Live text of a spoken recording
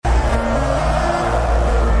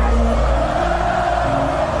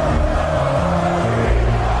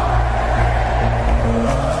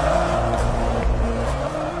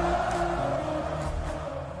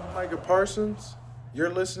Parsons.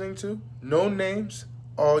 You're listening to No Names,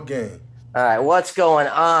 All Game. All right, what's going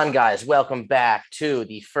on, guys? Welcome back to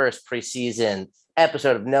the first preseason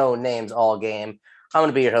episode of No Names, All Game. I'm going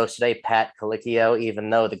to be your host today, Pat Colicchio,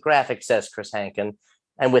 even though the graphic says Chris Hankin.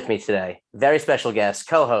 And with me today, very special guest,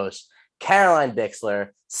 co-host, Caroline Bixler,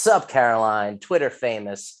 Sup Caroline, Twitter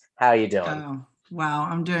famous. How are you doing? Oh, wow.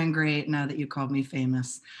 I'm doing great now that you called me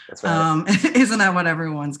famous. That's right. Isn't that what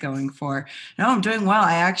everyone's going for? No, I'm doing well.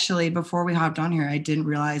 I actually, before we hopped on here, I didn't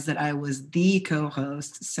realize that I was the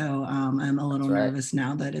co-host. So I'm a little nervous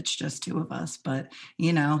now that it's just two of us. But,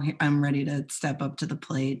 you know, I'm ready to step up to the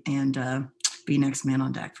plate and be next man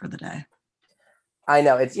on deck for the day. I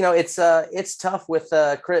know it's tough with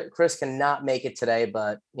Chris cannot make it today,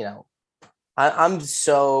 but I'm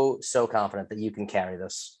so confident that you can carry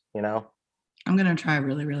this. I'm going to try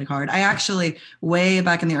really, really hard. I actually, way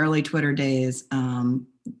back in the early Twitter days,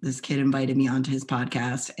 this kid invited me onto his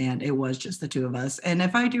podcast and it was just the two of us. And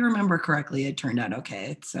if I do remember correctly, it turned out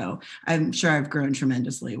okay. So I'm sure I've grown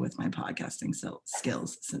tremendously with my podcasting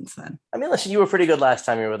skills since then. I mean, listen, you were pretty good last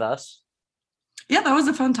time you were with us. Yeah, that was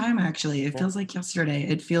a fun time, actually. It feels like yesterday.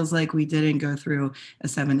 It feels like we didn't go through a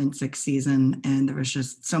 7-6 season and there was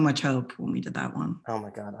just so much hope when we did that one. Oh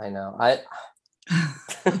my God, I know.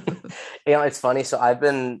 It's funny. So I've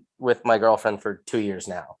been with my girlfriend for 2 years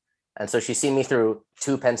now. And so she's seen me through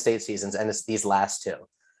 2 Penn State seasons and it's these last 2.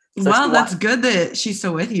 So well, that's good that she's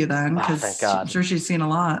still with you then, because I'm sure she's seen a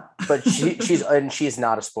lot. But she's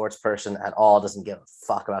not a sports person at all, doesn't give a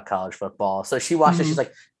fuck about college football. So she watches, she's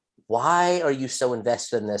like, why are you so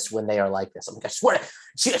invested in this when they are like this? I'm like, I swear,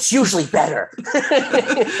 it's usually better.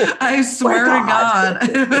 I swear to God,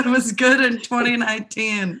 it was good in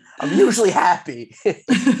 2019. I'm usually happy.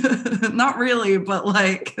 Not really, but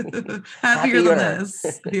like happier than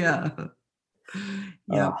this. Yeah.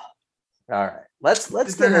 Yeah. All right. Let's get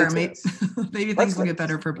into this. Maybe things will get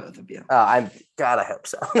better for both of you. I hope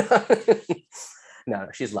so. No,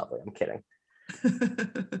 she's lovely. I'm kidding.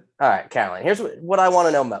 All right, Caroline, here's what I want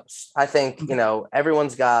to know most. I think,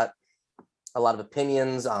 everyone's got a lot of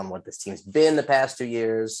opinions on what this team's been the past 2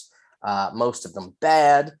 years, most of them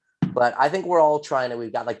bad, but I think we're all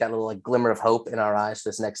we've got like that little glimmer of hope in our eyes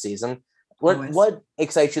this next season. What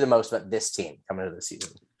excites you the most about this team coming into the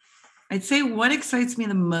season? I'd say what excites me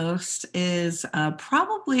the most is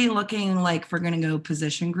probably looking like if we're going to go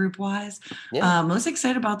position group wise. Yeah. Most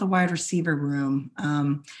excited about the wide receiver room.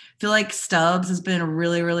 Feel like Stubbs has been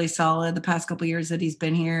really, really solid the past couple of years that he's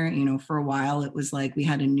been here. For a while, it was like we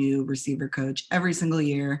had a new receiver coach every single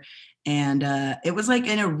year. And it was like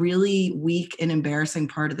in a really weak and embarrassing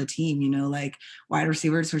part of the team, like wide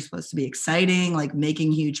receivers were supposed to be exciting, like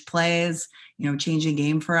making huge plays, changing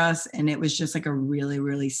game for us. And it was just like a really,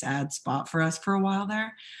 really sad spot for us for a while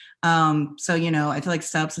there. So, I feel like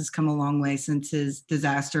Stubbs has come a long way since his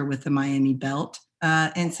disaster with the Miami Belt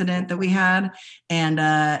incident that we had.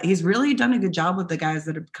 And he's really done a good job with the guys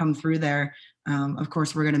that have come through there. Of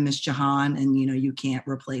course, we're going to miss Jahan and, you can't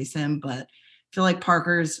replace him, but I feel like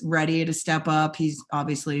Parker's ready to step up. He's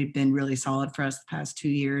obviously been really solid for us the past 2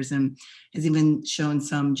 years and has even shown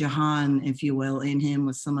some Jahan, if you will, in him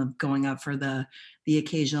with some of going up for the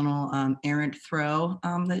occasional errant throw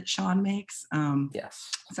that Sean makes. Yes.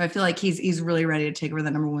 So I feel like he's really ready to take over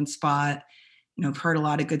the number 1 spot. I've heard a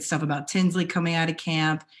lot of good stuff about Tinsley coming out of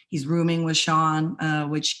camp. He's rooming with Sean,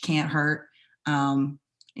 which can't hurt. Some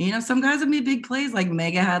guys have made big plays. Like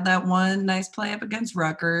Mega had that one nice play up against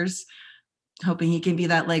Rutgers. Hoping he can be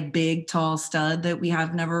that big, tall stud that we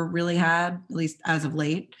have never really had, at least as of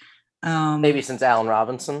late. Maybe since Allen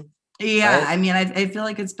Robinson. Yeah. Right? I mean, I feel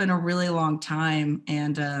like it's been a really long time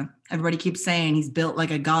and everybody keeps saying he's built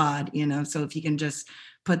like a god, so if he can just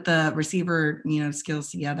put the receiver,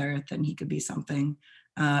 skills together, then he could be something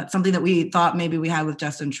that we thought maybe we had with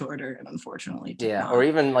Justin Shorter and unfortunately did not. Or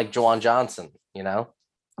even like Juwan Johnson,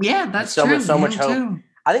 Yeah, that's so true. So much hope. Too.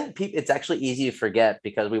 I think it's actually easy to forget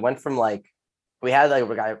because we went from we had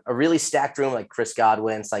a really stacked room like Chris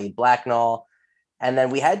Godwin, Saeed Blacknall, and then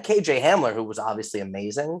we had KJ Hamler, who was obviously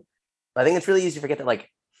amazing. But I think it's really easy to forget that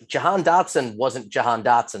Jahan Dotson wasn't Jahan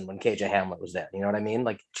Dotson when KJ Hamler was there. You know what I mean?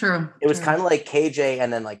 True. It was kind of like KJ,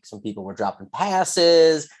 and then some people were dropping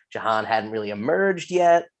passes. Jahan hadn't really emerged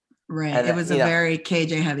yet. Right. And it was a very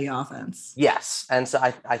KJ heavy offense. Yes. And so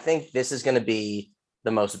I think this is going to be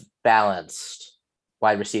the most balanced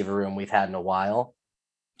wide receiver room we've had in a while.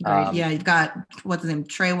 Right. Yeah, you've got what's his name,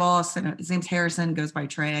 Trey Wallace, and his name's Harrison, goes by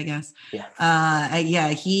Trey, I guess. Yeah.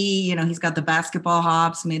 He, he's got the basketball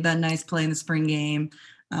hops, made that nice play in the spring game.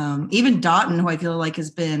 Even Doughton, who I feel like has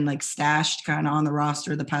been like stashed kind of on the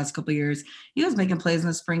roster the past couple of years, he was making plays in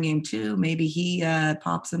the spring game too. Maybe he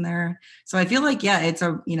pops in there. So I feel like, yeah, it's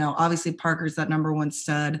obviously Parker's that number one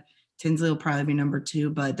stud. Tinsley will probably be number two,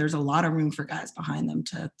 but there's a lot of room for guys behind them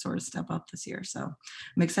to sort of step up this year. So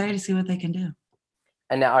I'm excited to see what they can do.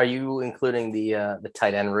 And now, are you including the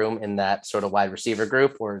tight end room in that sort of wide receiver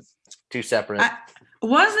group, or two separate?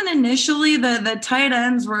 Wasn't initially the tight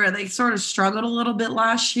ends where they sort of struggled a little bit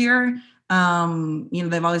last year. They've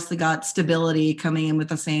obviously got stability coming in with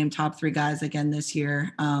the same top three guys again this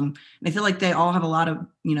year. And I feel like they all have a lot of,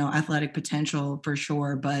 athletic potential for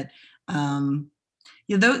sure, but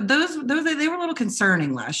those they were a little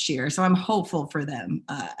concerning last year. So I'm hopeful for them,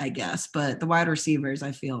 I guess, but the wide receivers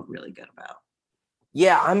I feel really good about.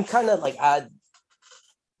 Yeah, I'm kind of like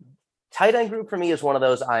tight end group for me is one of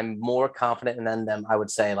those I'm more confident in them. I would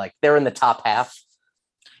say like they're in the top half.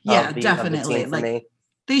 Yeah, definitely. For like me.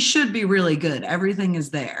 They should be really good. Everything is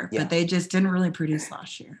there, but they just didn't really produce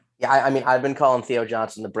last year. Yeah, I mean, I've been calling Theo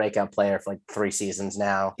Johnson the breakout player for like 3 seasons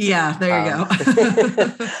now. Yeah, there you go.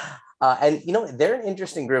 And they're an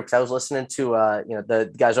interesting group. I was listening to the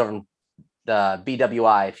guys over in the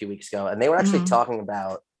BWI a few weeks ago, and they were actually talking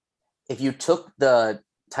about if you took the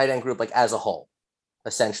tight end group like as a whole,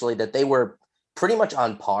 essentially that they were pretty much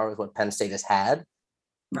on par with what Penn State has had,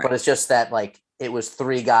 right. But it's just that like it was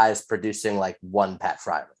 3 guys producing like 1 Pat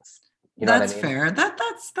Freiermuth. That's what I mean? Fair.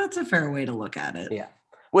 That's a fair way to look at it. Yeah.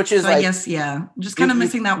 Which is so I guess, just kind of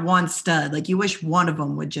missing that one stud. Like you wish one of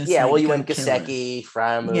them would just. Yeah, you went Gesicki,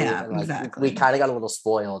 Freiermuth. Yeah, and exactly. We kind of got a little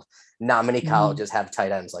spoiled. Not many colleges have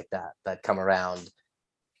tight ends like that come around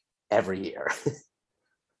every year.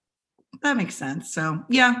 That makes sense. So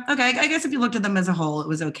yeah, okay. I guess if you looked at them as a whole, it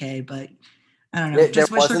was okay, but I don't know.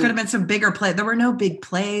 Just wish there could have been some bigger play. There were no big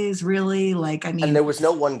plays really. And there was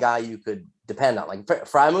no one guy you could depend on. Like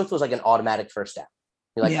Freiermuth was like an automatic first down.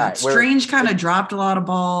 You're like, all right, Strange kind of dropped a lot of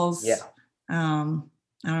balls. Yeah. I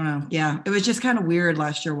don't know. Yeah. It was just kind of weird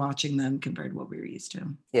last year watching them compared to what we were used to.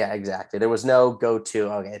 Yeah, exactly. There was no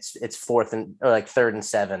go-to. Okay, it's 3rd and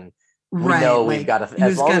 7. We right, know we've got to,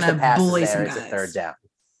 as long as the pass is there, it's guys. a 3rd down.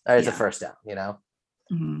 Or it's a first down,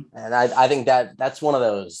 And I think that's one of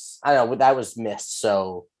those, I don't know, that was missed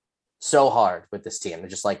so hard with this team.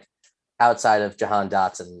 Just like outside of Jahan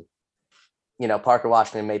Dotson, Parker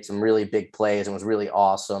Washington made some really big plays and was really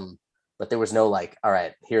awesome, but there was no like, all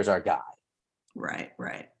right, here's our guy. Right.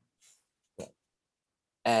 Yeah.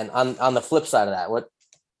 And on the flip side of that, what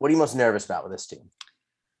are you most nervous about with this team?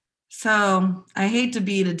 So I hate to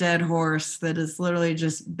beat a dead horse that is literally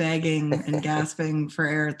just begging and gasping for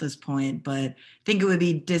air at this point, but I think it would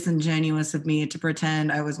be disingenuous of me to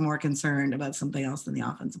pretend I was more concerned about something else than the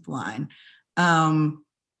offensive line.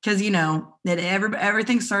 Because, that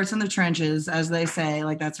everything starts in the trenches, as they say,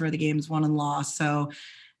 like that's where the game's won and lost. So,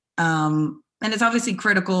 and it's obviously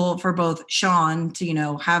critical for both Sean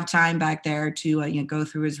to, have time back there to, go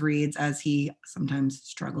through his reads as he sometimes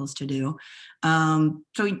struggles to do.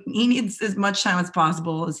 So he needs as much time as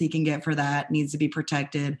possible as he can get for that, needs to be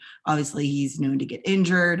protected. Obviously he's known to get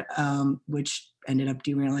injured, which ended up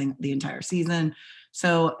derailing the entire season.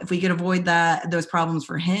 So if we could avoid those problems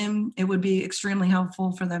for him, it would be extremely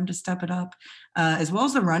helpful for them to step it up, as well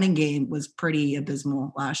as the running game was pretty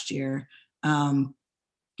abysmal last year.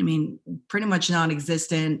 Pretty much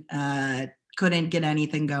non-existent, couldn't get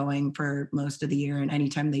anything going for most of the year. And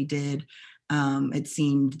anytime they did, it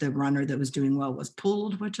seemed the runner that was doing well was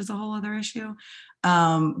pulled, which is a whole other issue.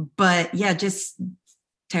 But yeah, just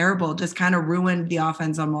terrible, just kind of ruined the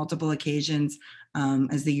offense on multiple occasions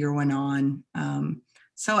as the year went on.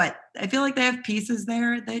 So I feel like they have pieces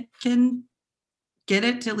there that can get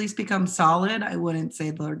it to at least become solid. I wouldn't say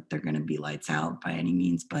they're going to be lights out by any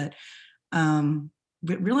means, but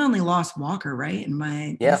we really only lost Walker, right? Am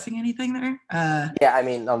I missing anything there?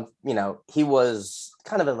 He was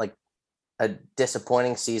kind of a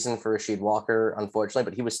disappointing season for Rasheed Walker, unfortunately,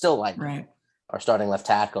 but he was still our starting left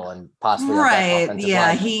tackle and possibly right. Yeah,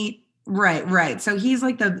 line. Right. So he's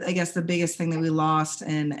like the biggest thing that we lost.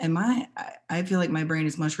 And I feel like my brain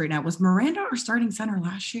is mush right now. Was Miranda our starting center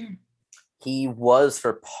last year? He was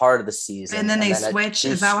for part of the season. And then they switched.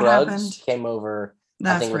 Is that what happened? Came over,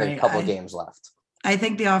 That's I think, with right. a couple of games left. I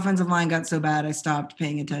think the offensive line got so bad I stopped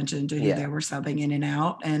paying attention to who they were subbing in and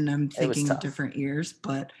out, and I'm thinking of different years.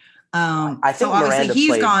 But I think so obviously Miranda he's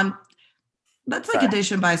played... gone. That's like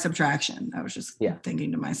addition by subtraction. I was just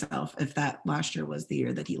thinking to myself if that last year was the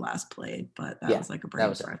year that he last played, but that was like a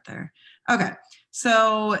brain fart there. Okay,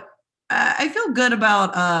 so I feel good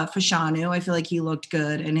about Fashanu. I feel like he looked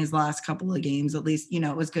good in his last couple of games. At least,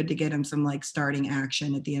 it was good to get him some like starting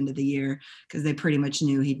action at the end of the year because they pretty much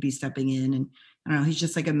knew he'd be stepping in. And I don't know, he's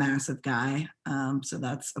just like a massive guy. So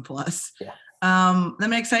that's a plus. Yeah.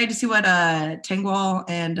 I'm excited to see what Tengwall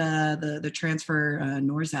and the transfer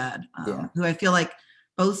Norzad, who I feel like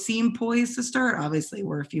both seem poised to start. Obviously,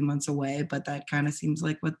 we're a few months away, but that kind of seems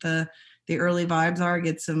like what the early vibes are.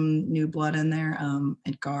 Get some new blood in there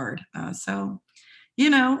at guard. So,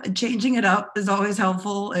 changing it up is always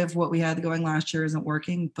helpful if what we had going last year isn't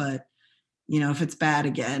working. But, if it's bad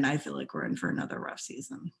again, I feel like we're in for another rough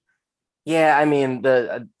season. Yeah, I mean,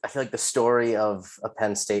 I feel like the story of a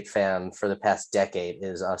Penn State fan for the past decade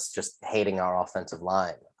is us just hating our offensive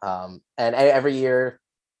line. And every year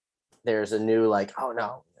there's a new like, oh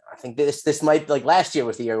no, I think this might, like last year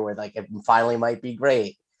was the year where like it finally might be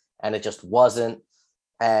great, and it just wasn't.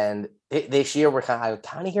 And this year we're kind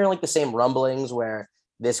of hearing like the same rumblings where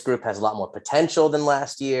this group has a lot more potential than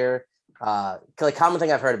last year. Like common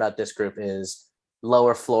thing I've heard about this group is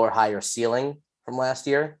lower floor, higher ceiling from last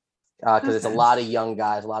year. Because it's a lot of young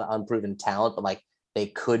guys, a lot of unproven talent, but like they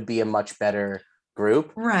could be a much better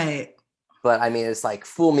group. Right. But I mean, it's like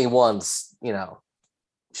fool me once,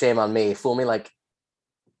 shame on me. Fool me like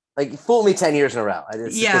fool me 10 years in a row.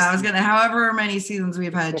 However many seasons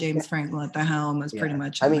we've had James Franklin at the helm is pretty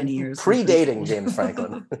much many years. Predating James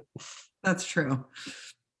Franklin. That's true.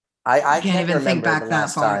 I can't even think back that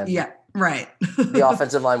far. Yeah, right. The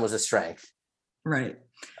offensive line was a strength. Right.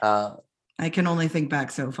 I can only think back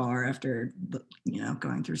so far after,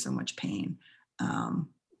 going through so much pain.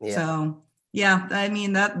 So yeah, I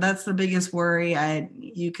mean, that's the biggest worry.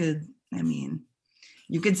 You could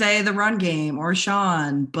say the run game or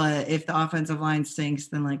Sean, but if the offensive line stinks,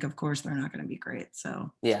 then like, of course they're not going to be great.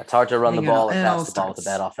 So yeah, it's hard to run the ball and pass the ball with a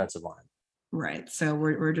bad offensive line. Right. So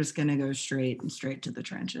we're just going to go straight to the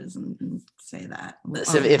trenches and say that.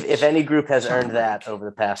 So if any group has earned that over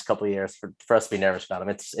the past couple of years for us to be nervous about them,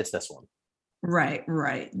 it's this one. Right.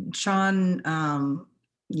 Sean,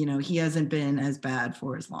 he hasn't been as bad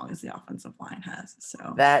for as long as the offensive line has.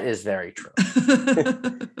 So that is very true.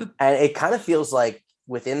 And it kind of feels like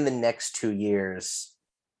within the next 2 years,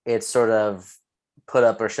 it's sort of put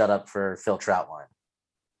up or shut up for Phil Trautwein.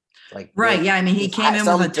 Like, right. Yeah. I mean, he came in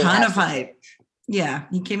with a ton of hype. Yeah.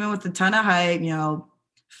 He came in with a ton of hype,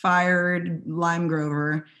 fired Lime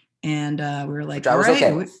Grover. And we were like, all right.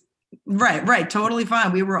 Okay. Right. Totally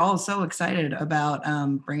fine. We were all so excited about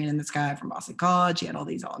bringing in this guy from Boston College. He had all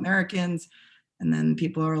these All-Americans. And then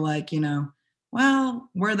people are like, well,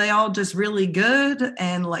 were they all just really good?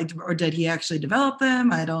 And like, or did he actually develop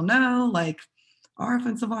them? I don't know. Like our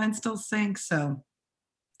offensive line still sinks. So,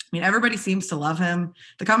 I mean, everybody seems to love him.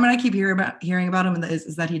 The comment I keep hearing about him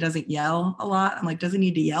is that he doesn't yell a lot. I'm like, does he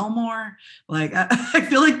need to yell more? Like, I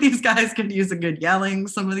feel like these guys could use a good yelling.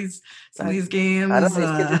 Some of these games. I don't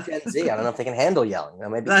know. These kids are Gen Z. I don't know if they can handle yelling.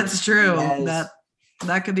 Maybe that's true.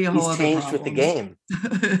 That could be a whole other changed problem. With the game.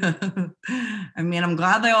 I mean, I'm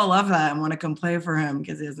glad they all love that and want to come play for him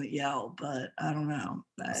because he doesn't yell. But I don't know.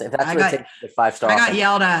 I got 5-star. I got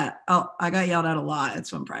yelled at. I got yelled at a lot at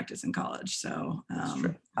swim practice in college. So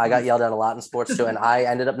I got yelled at a lot in sports too, and I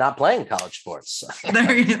ended up not playing college sports. So.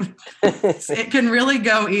 There you go. It can really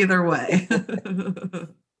go either way.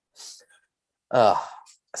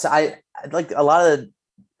 So I like a lot of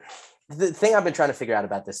the thing I've been trying to figure out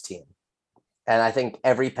about this team. And I think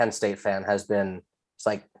every Penn State fan has been, it's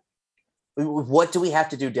like, what do we have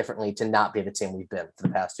to do differently to not be the team we've been for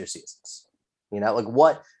the past 2 seasons? Like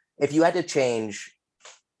what, if you had to change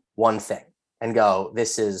one thing and go,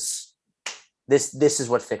 this is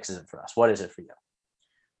what fixes it for us. What is it for you?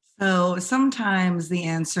 So sometimes the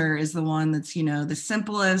answer is the one that's, the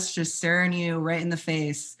simplest, just staring you right in the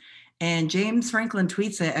face. And James Franklin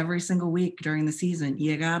tweets it every single week during the season.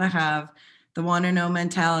 You got to have the want to know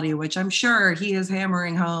mentality, which I'm sure he is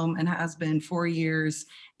hammering home and has been for years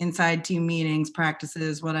inside team meetings,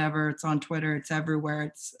 practices, whatever. It's on Twitter. It's everywhere.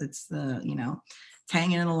 It's the, it's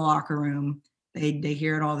hanging in the locker room. They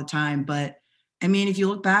hear it all the time. But I mean, if you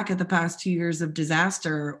look back at the past 2 years of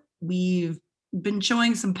disaster, we've been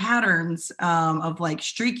showing some patterns of like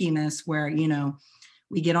streakiness where,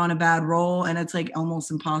 we get on a bad roll and it's like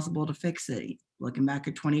almost impossible to fix it. Looking back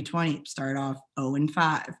at 2020, start off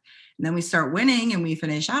 0-5. And then we start winning and we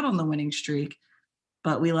finish out on the winning streak,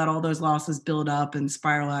 but we let all those losses build up and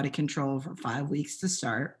spiral out of control for 5 weeks to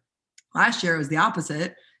start. Last year, it was the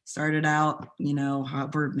opposite. Started out,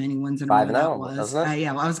 however many wins in a row that was.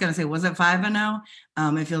 Yeah, well, I was going to say, was it 5-0?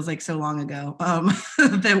 It feels like so long ago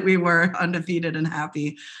that we were undefeated and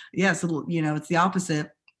happy. Yeah, so, it's the opposite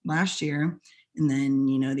last year. And then,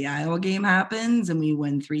 the Iowa game happens and we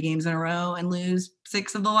win 3 games in a row and lose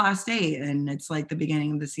 6 of the last 8. And it's like the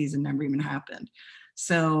beginning of the season never even happened.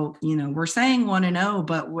 So, we're saying 1-0,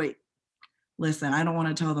 but wait, listen, I don't want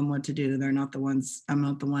to tell them what to do. They're not the ones, I'm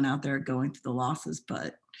not the one out there going through the losses,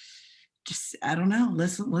 but just, I don't know.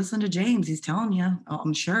 Listen to James. He's telling you,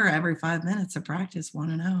 I'm sure every 5 minutes of practice,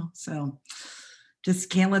 1-0. So just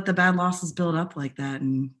can't let the bad losses build up like that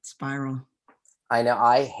and spiral. I know.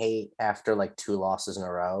 I hate after like 2 losses in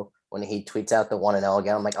a row when he tweets out the 1-0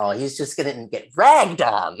 again. I'm like, oh, he's just going to get ragged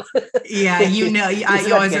on. Yeah,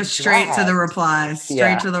 I always go straight to the replies. To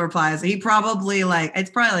the replies. He probably it's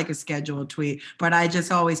probably like a scheduled tweet, but I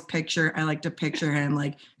just always I like to picture him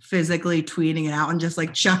like physically tweeting it out and just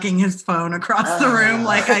like chucking his phone across the room.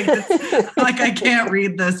 I can't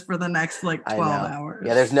read this for the next 12 hours.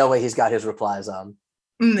 Yeah, there's no way he's got his replies on.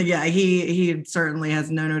 Yeah, he certainly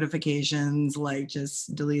has no notifications,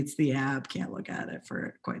 just deletes the app, can't look at it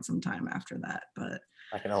for quite some time after that. But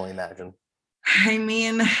I can only imagine. I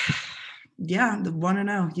mean, yeah, the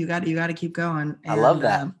 1-0, you got to keep going. And, I love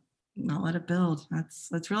that. Not let it build.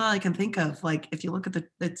 That's really all I can think of. If you look at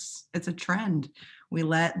it's a trend. We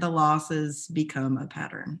let the losses become a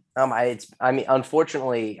pattern.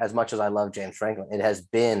 Unfortunately, as much as I love James Franklin, it has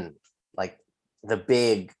been the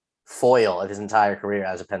big foil of his entire career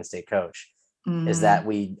as a Penn State coach is that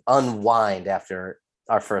we unwind after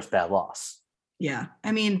our first bad loss. Yeah.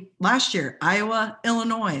 I mean, last year, Iowa,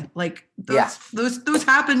 Illinois, those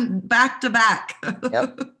happened back to back.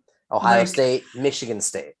 Yep. Ohio State, Michigan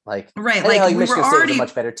State, right. We Michigan State was a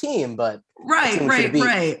much better team, but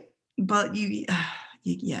right. But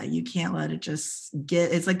you can't let it just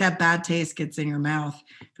get, it's like that bad taste gets in your mouth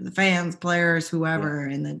for the fans, players, whoever.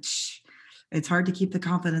 And then it's hard to keep the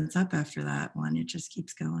confidence up after that one. It just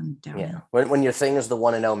keeps going down. Yeah. When your thing is the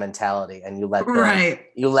 1-0 mentality and you let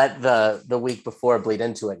the week before bleed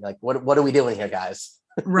into it. What are we doing here, guys?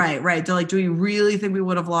 Right. So do we really think we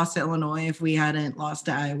would have lost to Illinois if we hadn't lost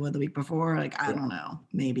to Iowa the week before? I don't know,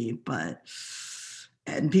 maybe,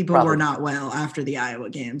 and people were not well after the Iowa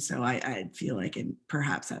game. So I feel like it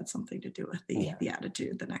perhaps had something to do with the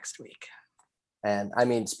attitude the next week. And I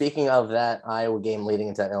mean, speaking of that Iowa game leading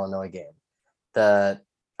into that Illinois game, I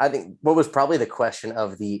think what was probably the question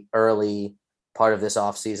of the early part of this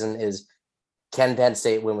offseason is, can Penn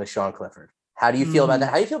State win with Sean Clifford? How do you feel about that?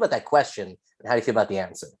 How do you feel about that question? And how do you feel about the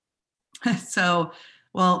answer? So,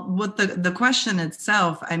 with the question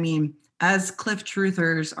itself, I mean, as Cliff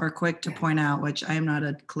truthers are quick to point out, which I am not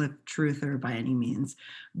a Cliff truther by any means,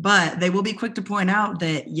 but they will be quick to point out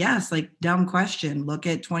that, yes, dumb question. Look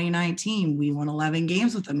at 2019. We won 11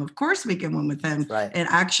 games with him. Of course we can win with him. Right. It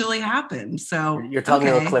actually happened. So you're talking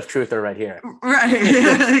to a Cliff truther right here.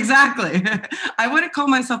 Right. Exactly. I wouldn't call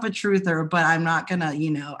myself a truther, but I'm not going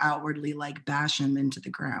to, outwardly bash him into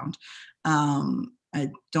the ground.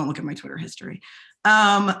 I don't look at my Twitter history.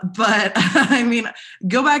 But I mean,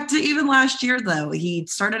 go back to even last year though. He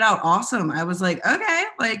started out awesome. I was like, okay,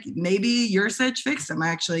 maybe Yurcich fixed him. I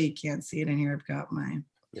actually can't see it in here. I've got my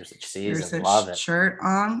Yurcich season. Love it. Shirt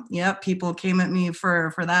on. Yep. People came at me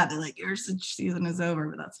for that. They're like, Yurcich season is over,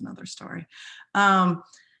 but that's another story.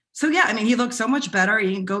 So yeah, I mean, he looked so much better.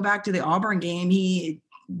 You can go back to the Auburn game. He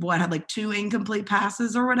had 2 incomplete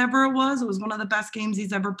passes or whatever it was. It was one of the best games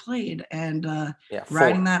he's ever played. And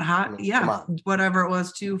riding that hot, whatever it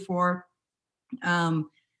was, 2, 4.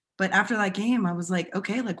 But after that game, I was like,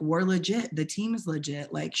 okay, we're legit. The team is legit.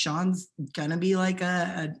 Sean's gonna be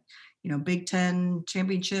a Big Ten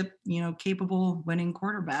championship, capable winning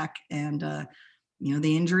quarterback. And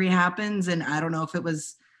the injury happens, and I don't know if it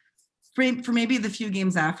was for maybe the few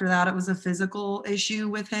games after that, it was a physical issue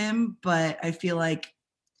with him, but I feel like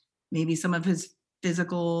maybe some of his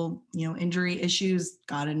physical, injury issues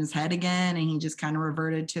got in his head again, and he just kind of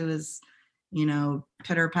reverted to his,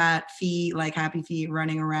 pitter pat feet, happy feet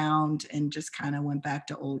running around, and just kind of went back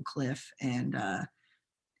to old Cliff. And,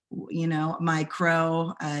 my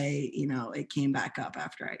crow, it came back up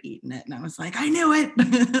after I'd eaten it, and I was like, I knew it.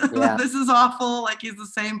 Yeah. This is awful. He's the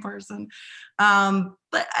same person.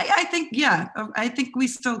 But I think we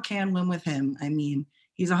still can win with him. I mean,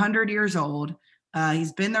 he's 100 years old.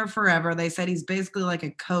 He's been there forever. They said he's basically like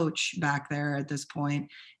a coach back there at this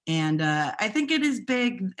point. And I think it is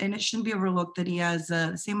big, and it shouldn't be overlooked that he has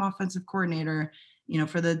the same offensive coordinator,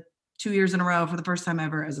 for the 2 years in a row for the first time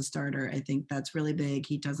ever as a starter. I think that's really big.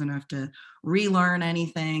 He doesn't have to relearn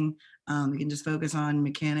anything. He can just focus on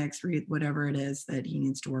mechanics, whatever it is that he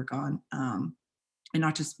needs to work on. And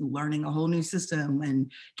not just learning a whole new system and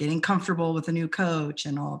getting comfortable with a new coach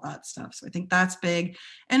and all of that stuff. So I think that's big.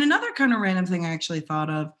 And another kind of random thing I actually thought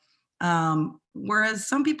of, whereas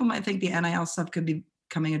some people might think the NIL stuff could be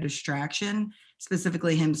becoming a distraction,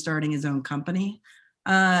 specifically him starting his own company.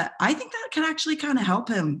 I think that can actually kind of help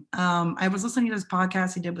him. I was listening to this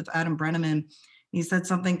podcast he did with Adam Brenneman. He said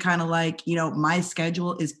something kind of like, my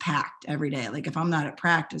schedule is packed every day. Like if I'm not at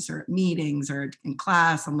practice or at meetings or in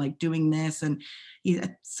class, I'm like doing this. And he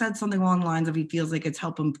said something along the lines of he feels like it's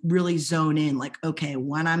helped him really zone in. Like, okay,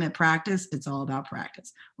 when I'm at practice, it's all about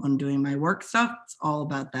practice. When I'm doing my work stuff, it's all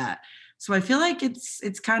about that. So I feel like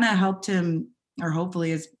it's kind of helped him, or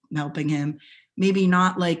hopefully is helping him, maybe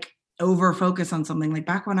not like over focus on something. Like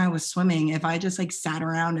back when I was swimming, if I just like sat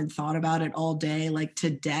around and thought about it all day, like to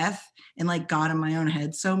death, and like got in my own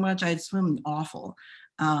head so much, I'd swim awful.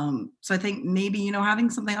 So I think maybe,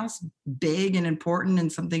 having something else big and important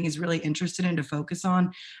and something he's really interested in to focus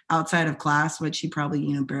on outside of class, which he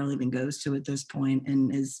probably, barely even goes to at this point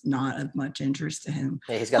and is not of much interest to him.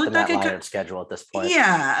 Yeah, he's got the Matt Leinart schedule at this point.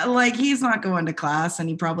 Yeah, like he's not going to class, and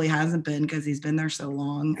he probably hasn't been because he's been there so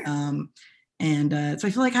long. So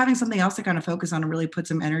I feel like having something else to kind of focus on and really put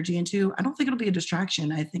some energy into, I don't think it'll be a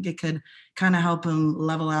distraction. I think it could kind of help him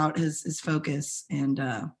level out his focus and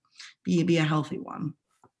be a healthy one.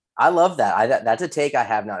 I love that. That's a take I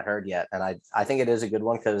have not heard yet. And I think it is a good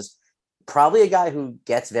one because probably a guy who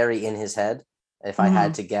gets very in his head, if I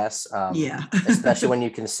had to guess. Yeah. Especially when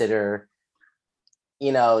you consider,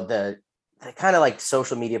 the kind of like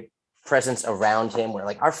social media presence around him where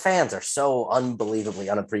like our fans are so unbelievably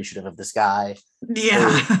unappreciative of this guy.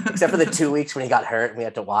 Yeah. Except for the 2 weeks when he got hurt and we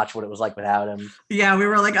had to watch what it was like without him. Yeah, we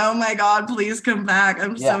were like, oh my God, please come back.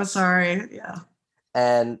 I'm so sorry. Yeah.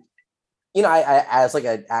 And I as like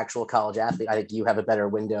an actual college athlete, I think you have a better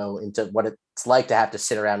window into what it's like to have to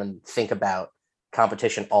sit around and think about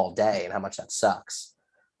competition all day and how much that sucks.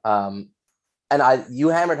 And you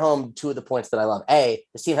hammered home two of the points that I love. A,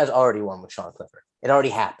 this team has already won with Sean Clifford. It already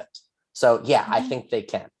happened. So yeah, I think they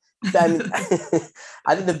can. I mean,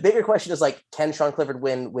 I think the bigger question is like, can Sean Clifford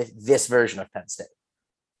win with this version of Penn State?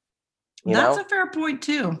 That's a fair point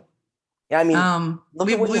too. Yeah, I mean,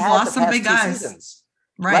 we've lost some big guys. Seasons.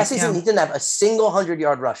 Right. Last season, he didn't have a single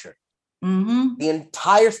 100-yard rusher. Mm-hmm. The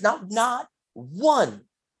entire, not one.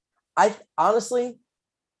 I honestly,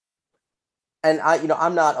 and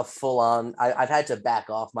I'm not a full on. I've had to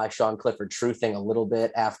back off my Sean Clifford truthing a little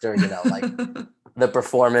bit after like the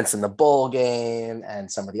performance in the bowl game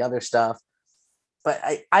and some of the other stuff. But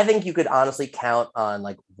I think you could honestly count on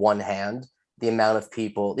like one hand the amount of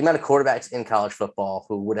quarterbacks in college football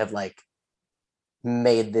who would have like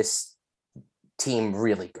made this team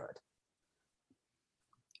really good.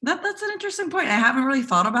 That's an interesting point. I haven't really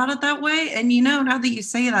thought about it that way. And now that you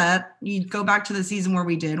say that, you go back to the season where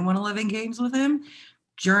we did win 11 games with him.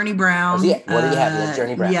 Journey Brown. What do you have?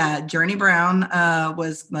 Journey Brown. Yeah, Journey Brown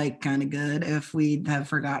was like kind of good if we have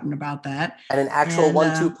forgotten about that. And an actual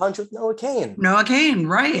 1-2 punch with Noah Cain. Noah Cain,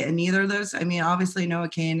 right. And neither of those, I mean, obviously Noah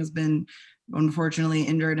Cain has been unfortunately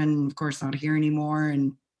injured and of course not here anymore.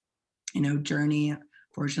 And, Journey,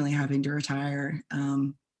 fortunately having to retire.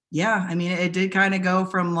 Yeah, I mean, it did kind of go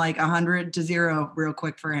from like 100 to 0 real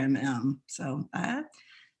quick for him. So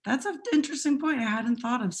that's an interesting point I hadn't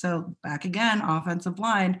thought of. So back again, offensive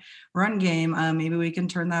line, run game. Maybe we can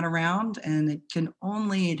turn that around, and it can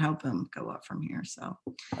only help him go up from here. So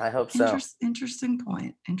I hope so. Interesting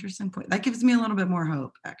point. That gives me a little bit more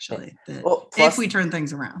hope, actually. If we turn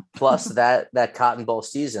things around. Plus, that Cotton Bowl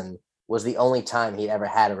season was the only time he ever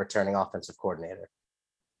had a returning offensive coordinator.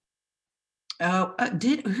 Oh,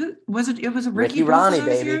 who was it? It was a Ricky Ronnie,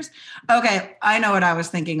 baby. Years? Okay, I know what I was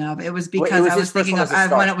thinking of. It was because I was thinking of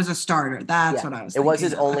when it was a starter. That's what I was thinking. It was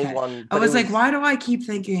his only one. I was like, why do I keep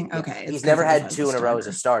thinking? Okay. He's never had 2 in a row as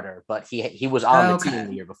a starter, but he was on the team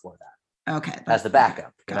the year before that. Okay. As the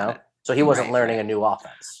backup, So he wasn't learning a new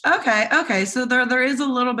offense. Okay. So there is a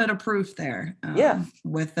little bit of proof there.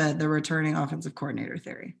 With the returning offensive coordinator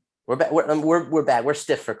theory. We're back. We're bad. We're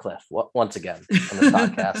stiff for Cliff once again on this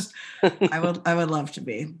podcast. I would love to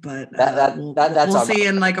be, but we'll see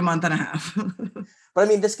in like a month and a half. But I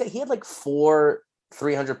mean, this guy, he had like 4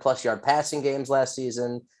 300+ yard passing games last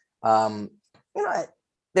season. There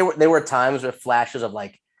were times with flashes of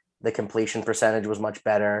like the completion percentage was much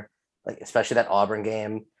better, like especially that Auburn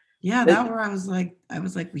game. Yeah, where I was like,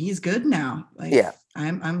 he's good now. Like, yeah,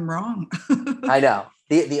 I'm wrong. I know.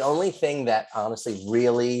 The only thing that honestly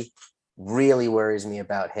really, really worries me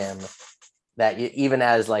about him, that even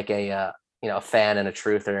as like a fan and a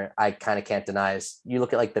truther, I kind of can't deny, is you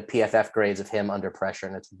look at like the PFF grades of him under pressure,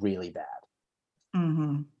 and it's really bad.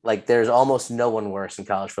 Mm-hmm. Like there's almost no one worse in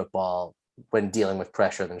college football when dealing with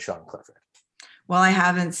pressure than Sean Clifford. while I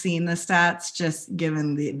haven't seen the stats, just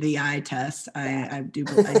given the eye test, I do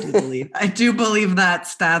believe that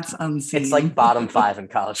stats unseen. It's like bottom 5 in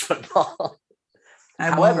college football.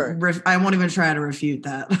 I won't even try to refute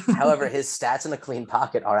that. However, his stats in a clean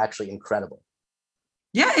pocket are actually incredible.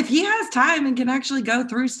 Yeah, if he has time and can actually go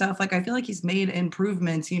through stuff, like I feel like he's made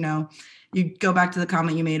improvements. You know, you go back to the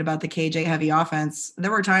comment you made about the KJ heavy offense.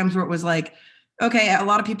 There were times where it was like, okay, a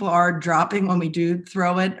lot of people are dropping when we do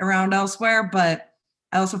throw it around elsewhere, but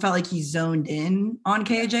I also felt like he zoned in on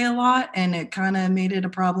KJ a lot, and it kind of made it a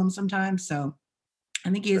problem sometimes. So I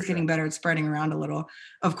think he is getting better at spreading around a little.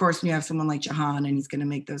 Of course, when you have someone like Jahan and he's going to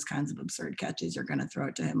make those kinds of absurd catches, you're going to throw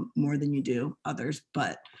it to him more than you do others.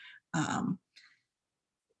 But,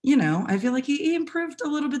 you know, I feel like he improved a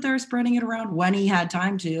little bit there, spreading it around when he had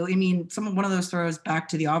time to. I mean, one of those throws back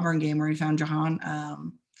to the Auburn game where he found Jahan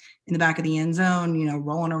in the back of the end zone, you know,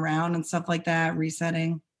 rolling around and stuff like that,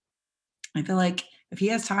 resetting. I feel like if he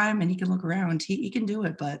has time and he can look around, he can do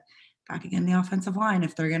it. But back again, the offensive line,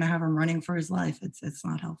 if they're going to have him running for his life, it's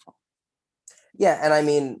not helpful. Yeah, and I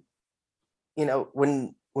mean, you know,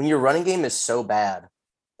 when your running game is so bad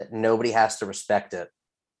that nobody has to respect it,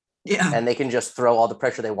 yeah, and they can just throw all the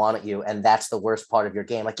pressure they want at you, and that's the worst part of your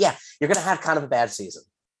game. Like, yeah, you're going to have kind of a bad season.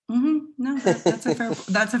 Mm-hmm. No,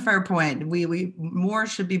 that's a fair point. We more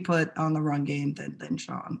should be put on the run game than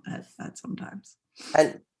Sean at sometimes.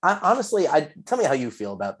 And honestly, tell me how you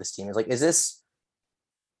feel about this team. Is this?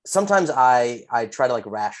 Sometimes I try to like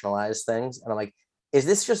rationalize things, and I'm like, is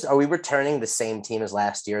this just? Are we returning the same team as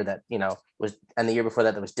last year that was, and the year before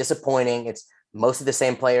that was disappointing? It's mostly the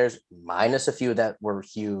same players, minus a few that were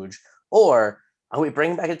huge, or are we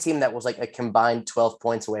bringing back a team that was like a combined 12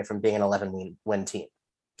 points away from being an 11-win team?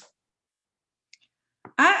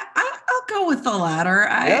 I'll go with the latter.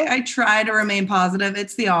 I try to remain positive.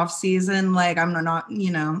 It's the off season. Like I'm not,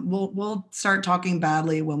 we'll start talking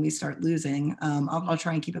badly when we start losing. I'll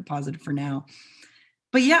try and keep it positive for now.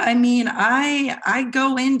 But yeah, I mean, I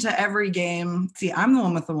go into every game. See, I'm the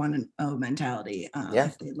one with the 1-0 mentality.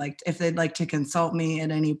 If they'd like to consult me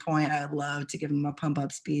at any point, I'd love to give them a pump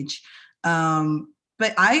up speech.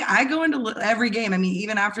 But I go into every game. I mean,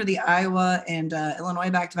 even after the Iowa and Illinois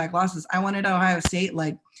back-to-back losses, I wanted Ohio State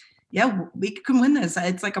like, yeah, we can win this.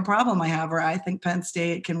 It's like a problem I have where I think Penn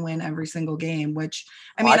State can win every single game, which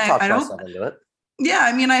I mean, I don't. Yeah,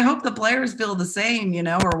 I mean, I hope the players feel the same,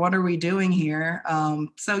 or what are we doing here?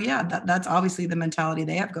 So yeah, that's obviously the mentality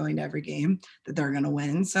they have going to every game that they're going to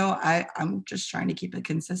win. So I'm just trying to keep it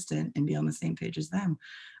consistent and be on the same page as them.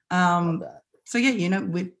 So yeah,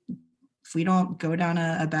 if we don't go down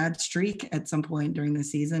a bad streak at some point during the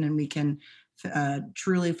season and we can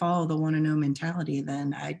truly follow the 1-0 mentality,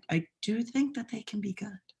 then I do think that they can be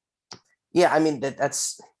good. Yeah, I mean,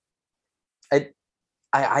 that's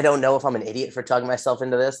I don't know if I'm an idiot for talking myself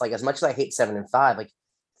into this. Like, as much as I hate 7-5, like,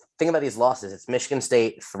 think about these losses. It's Michigan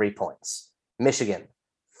State, 3 points. Michigan,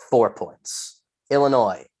 4 points.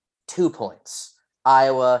 Illinois, 2 points.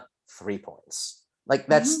 Iowa, 3 points. Like,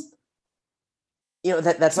 that's,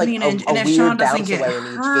 that's like a weird bounce away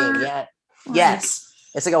in each game. Yeah. Yes.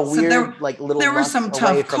 It's like a weird, little. There were some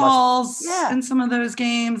tough calls in some of those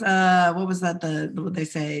games. What was that? What they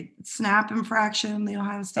say? Snap infraction, the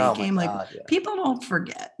Ohio State game. People don't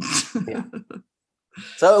forget. Yeah.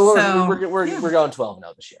 So we're going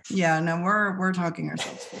 12-0 this year. Yeah, no, we're talking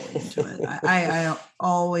ourselves fully into it. I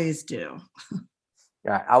always do. All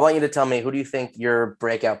right, I want you to tell me, who do you think your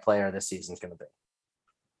breakout player this season is going to be?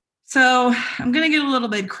 So I'm going to get a little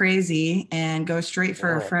bit crazy and go straight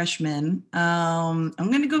for a freshman. I'm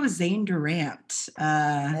going to go with Zane Durant,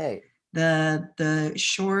 the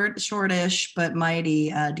shortish but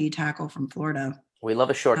mighty D tackle from Florida. We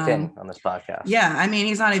love a short king on this podcast. Yeah, I mean,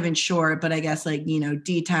 he's not even short, but I guess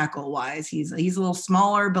D tackle wise, he's a little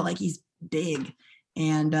smaller, but he's big.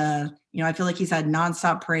 And, I feel like he's had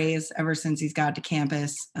nonstop praise ever since he's got to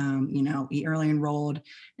campus. He early enrolled,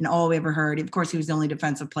 and all we ever heard, of course, he was the only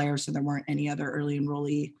defensive player, so there weren't any other early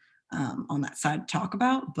enrollee on that side to talk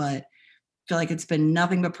about. But I feel like it's been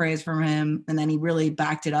nothing but praise from him. And then he really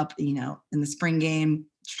backed it up, in the spring game,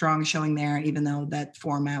 strong showing there, even though that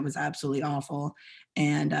format was absolutely awful.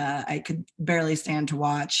 And I could barely stand to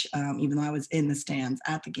watch, even though I was in the stands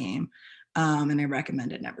at the game. And I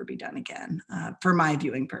recommend it never be done again for my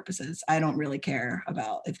viewing purposes. I don't really care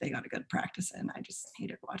about if they got a good practice in. I just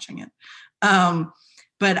hated watching it.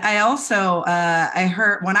 But I also, I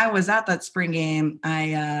heard when I was at that spring game,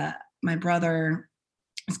 my brother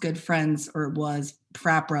is good friends, or was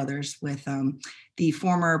frat brothers with the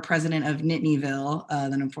former president of Nittanyville,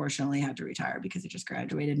 that unfortunately had to retire because he just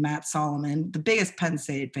graduated, Matt Solomon, the biggest Penn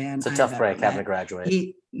State fan. It's a tough break having to graduate.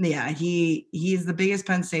 He's the biggest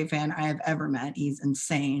Penn State fan I have ever met. He's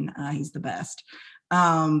insane. He's the best.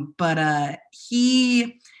 But he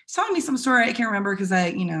was telling me some story. I can't remember because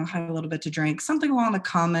I, had a little bit to drink, something along the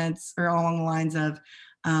comments or along the lines of,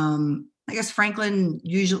 I guess Franklin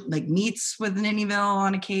usually meets with Nittanyville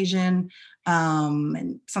on occasion.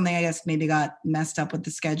 And something I guess maybe got messed up with the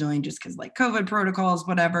scheduling just because COVID protocols,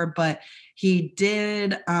 whatever, but he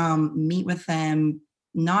did meet with them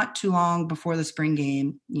not too long before the spring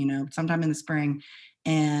game, sometime in the spring,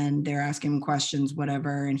 and they're asking him questions,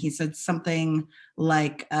 whatever. And he said something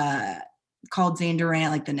like, called Zane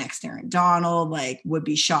Durant the next Aaron Donald, would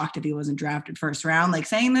be shocked if he wasn't drafted first round,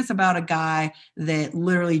 saying this about a guy that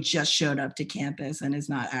literally just showed up to campus and is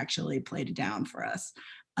not actually played it down for us.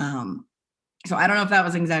 So I don't know if that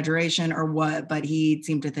was an exaggeration or what, but he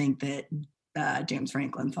seemed to think that James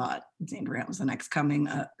Franklin thought Zane Durant was the next coming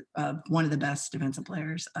of one of the best defensive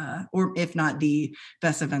players, or if not the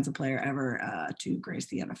best defensive player ever to grace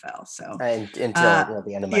the NFL. So until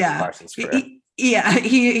the end of Michael Parsons' career.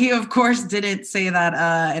 He of course didn't say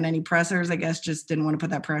that in any pressers. I guess just didn't want to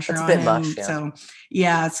put that pressure on him. Much,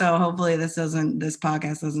 yeah. So hopefully this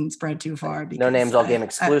podcast doesn't spread too far. No names, all game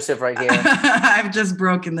exclusive right here. I've just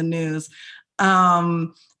broken the news.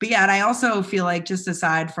 But yeah, and I also feel just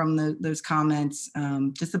aside from those comments,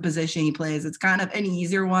 just the position he plays, it's kind of an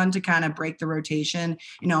easier one to kind of break the rotation.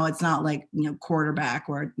 It's not quarterback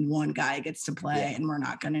where one guy gets to play and we're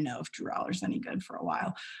not going to know if Drew Aller's any good for a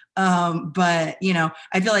while. But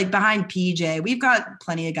I feel behind PJ, we've got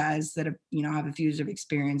plenty of guys that have, have a few years of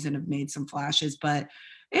experience and have made some flashes, but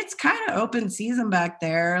it's kind of open season back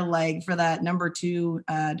there, for that number 2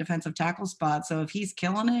 defensive tackle spot. So if he's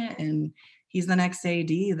killing it and he's the next AD,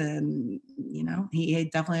 then, he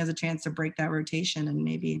definitely has a chance to break that rotation and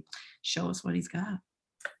maybe show us what he's got.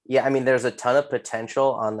 Yeah, I mean, there's a ton of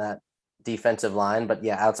potential on that defensive line, but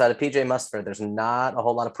yeah, outside of PJ Mustipher, there's not a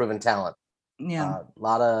whole lot of proven talent. Yeah. A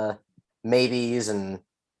lot of maybes and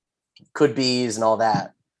could be's and all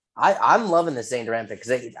that. I'm loving this Zane Durant pick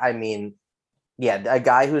because, a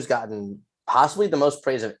guy who's gotten possibly the most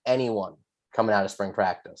praise of anyone coming out of spring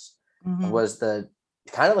practice was the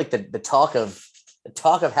kind of the talk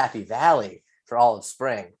of Happy Valley for all of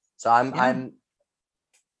spring. So I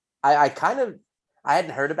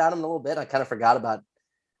hadn't heard about him in a little bit. I kind of forgot about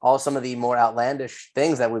some of the more outlandish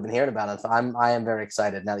things that we've been hearing about him. So I am very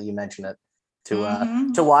excited now that you mention it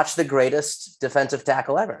to watch the greatest defensive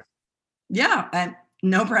tackle ever. Yeah, and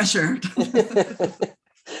no pressure.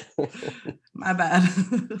 My bad.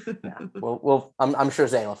 Well, I'm sure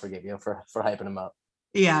Zane will forgive you for hyping him up.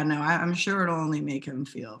 Yeah, no, I'm sure it'll only make him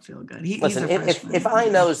feel good. Listen, if I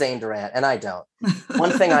know Zane Durant, and I don't,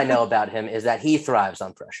 one thing I know about him is that he thrives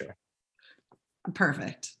on pressure.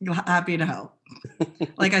 Perfect. Happy to help.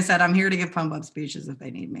 Like I said, I'm here to give pump up speeches if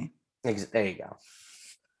they need me. There you go.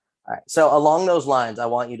 All right. So along those lines, I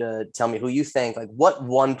want you to tell me who you think, what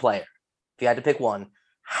one player, if you had to pick one,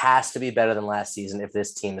 has to be better than last season if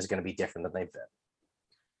this team is going to be different than they've been.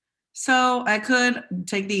 So I could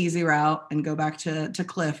take the easy route and go back to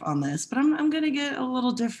Cliff on this, but I'm going to get a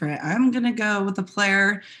little different. I'm going to go with a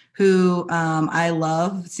player who I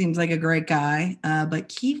love, seems like a great guy, but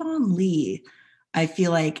Kevon Lee. I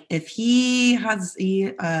feel if he has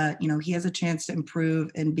a chance to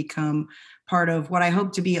improve and become part of what I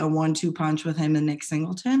hope to be a 1-2 punch with him and Nick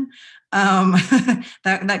Singleton.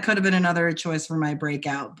 That could have been another choice for my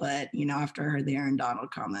breakout, but after I heard the Aaron Donald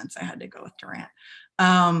comments, I had to go with Durant.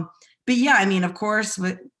 But yeah, of course,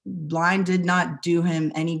 blind did not do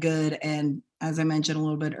him any good. And as I mentioned a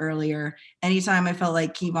little bit earlier, anytime I felt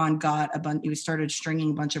Kevon got he started stringing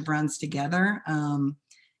a bunch of runs together,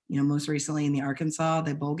 most recently in the Arkansas,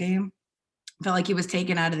 the bowl game, felt he was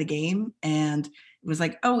taken out of the game, and it was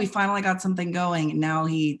oh, we finally got something going. And now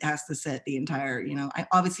he has to sit the entire,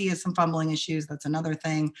 obviously he has some fumbling issues. That's another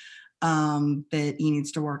thing that he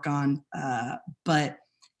needs to work on. But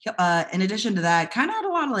in addition to that, kind of had a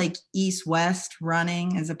lot of east-west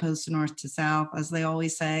running as opposed to north to south, as they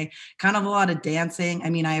always say, kind of a lot of dancing.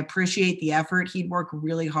 I appreciate the effort. He'd work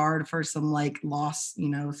really hard for some loss,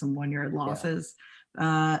 some 1-yard losses.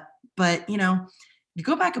 Yeah. But, you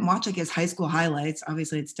go back and watch his high school highlights.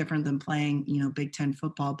 Obviously it's different than playing, Big Ten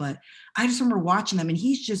football, but I just remember watching them and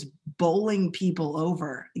he's just bowling people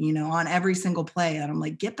over, on every single play. And I'm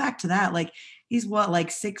get back to that. he's what, like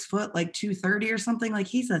 6 foot, like 230 or something. Like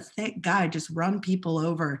he's a thick guy. Just run people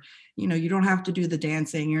over. You don't have to do the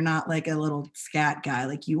dancing. You're not like a little scat guy.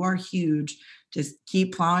 Like you are huge. Just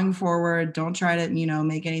keep plowing forward. Don't try to,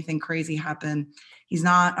 make anything crazy happen. He's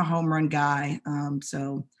not a home run guy.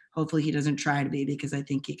 So hopefully he doesn't try to be, because I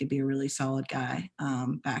think he could be a really solid guy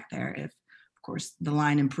back there if, of course, the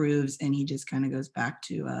line improves and he just kind of goes back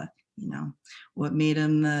to, what made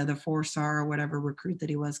him the 4-star or whatever recruit that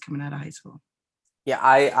he was coming out of high school. Yeah,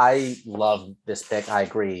 I love this pick. I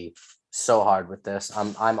agree so hard with this.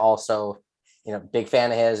 I'm also, big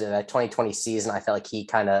fan of his. In that 2020 season, I felt like he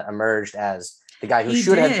kind of emerged as the guy who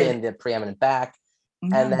should have been the preeminent back.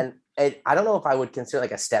 Mm-hmm. And then I don't know if I would consider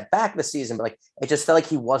like a step back this season, but like it just felt like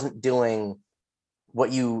he wasn't doing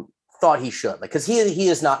what you thought he should. Like, because he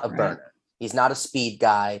is not a burner. He's not a speed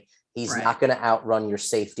guy. He's not going to outrun your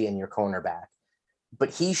safety and your cornerback, but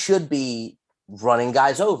he should be running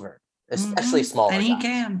guys over, especially smaller and he guys.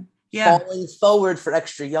 Can. Yeah. Falling forward for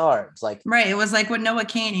extra yards. Like, right. It was like with Noah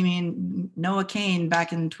Cain. Noah Cain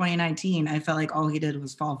back in 2019, I felt like all he did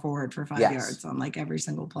was fall forward for 5 yards on like every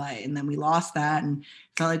single play. And then we lost that and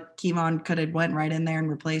felt like Kevon could have went right in there and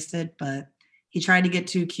replaced it, but he tried to get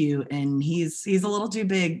too cute, and he's a little too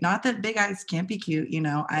big. Not that big guys can't be cute.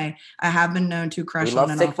 I have been known to crush on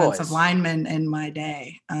an offensive lineman in my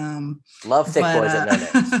day. Love thick boys at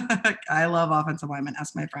No Names. I love offensive linemen.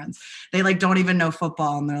 Ask my friends. They like don't even know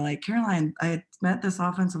football, and they're like, Caroline, I met this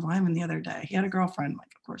offensive lineman the other day. He had a girlfriend. I'm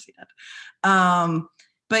like, of course he did.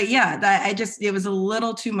 But yeah, it was a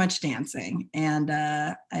little too much dancing,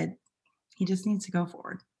 and he just needs to go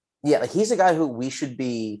forward. Yeah, like he's a guy who we should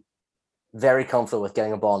be very comfortable with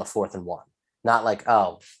getting a ball in a 4th and 1. Not like,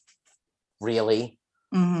 oh, really?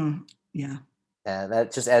 Mm-hmm. Yeah.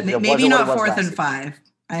 That just maybe not 4th and 5.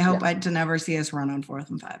 I hope to never see us run on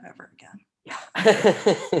 4th and 5 ever again. Yeah.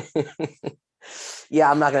 Yeah,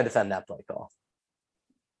 I'm not going to defend that play call.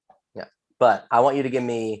 Yeah, but I want you to give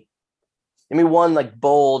me one like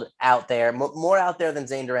bold out there, more out there than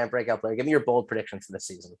Zane Durant breakout player. Give me your bold prediction for this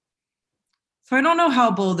season. So I don't know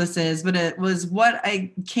how bold this is, but it was what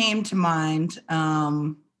I came to mind.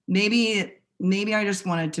 Maybe I just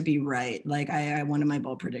wanted to be right. Like I wanted my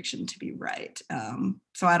bold prediction to be right.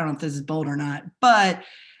 So I don't know if this is bold or not, but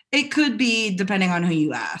it could be depending on who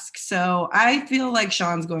you ask. So I feel like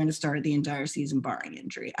Sean's going to start the entire season barring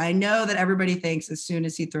injury. I know that everybody thinks as soon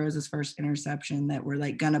as he throws his first interception that we're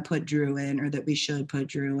like going to put Drew in, or that we should put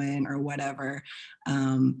Drew in, or whatever.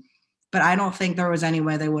 But I don't think there was any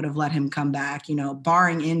way they would have let him come back,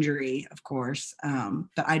 barring injury, of course.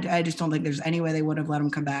 But I just don't think there's any way they would have let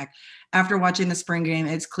him come back. After watching the spring game,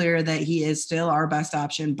 it's clear that he is still our best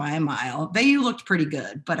option by a mile. Bayou looked pretty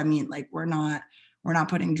good, but I mean, like we're not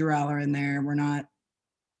putting Drew Aller in there. We're not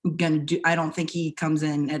going to do, I don't think he comes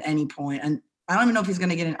in at any point. And I don't even know if he's going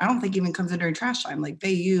to get in. I don't think he even comes in during trash time. Like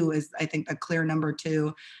Bayou is, I think, a clear number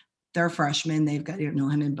 2. They're freshmen. They've got,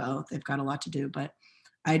 him in both. They've got a lot to do, but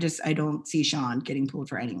I don't see Sean getting pulled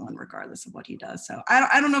for anyone, regardless of what he does. So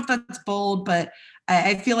I don't know if that's bold, but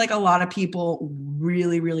I feel like a lot of people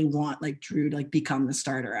really, really want like Drew to like become the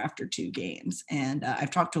starter after 2 games. And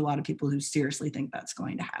I've talked to a lot of people who seriously think that's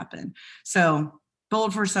going to happen. So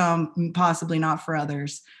bold for some, possibly not for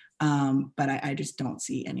others. But I just don't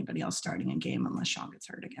see anybody else starting a game unless Sean gets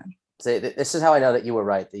hurt again. So this is how I know that you were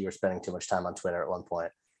right, that you were spending too much time on Twitter at one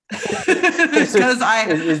point. Because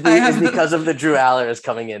because of the Drew Aller is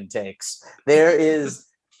coming in takes. There is,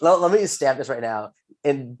 let me stamp this right now.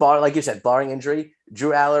 Like you said, barring injury,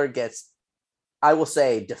 Drew Aller gets, I will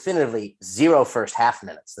say, definitively 0 first half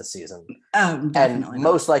minutes this season. And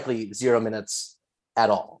most likely 0 minutes at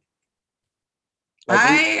all.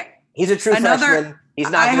 Like he's a true freshman. He's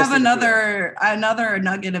not. I have another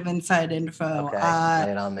nugget of inside info. Okay,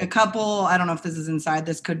 a couple. I don't know if this is inside.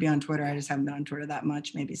 This could be on Twitter. I just haven't been on Twitter that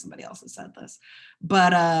much. Maybe somebody else has said this,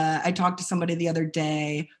 but I talked to somebody the other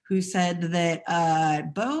day who said that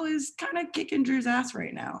Bo is kind of kicking Drew's ass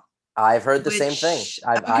right now. I've heard the same thing.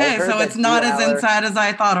 I've heard so it's not as inside as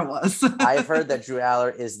I thought it was. I've heard that Drew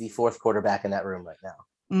Aller is the 4th quarterback in that room right now.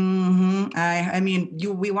 Mm-hmm. I mean,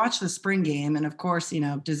 we watched the spring game, and of course,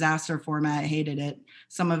 disaster format, hated it.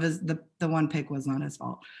 Some of the one pick was not his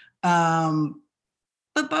fault.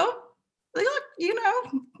 But Bo,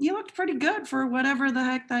 you looked pretty good for whatever the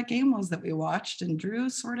heck that game was that we watched, and Drew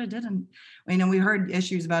sort of didn't. We heard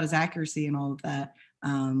issues about his accuracy and all of that.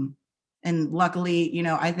 And luckily,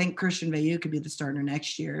 I think Christian Bayou could be the starter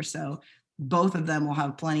next year, so both of them will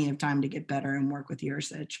have plenty of time to get better and work with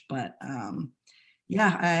Yurcich. But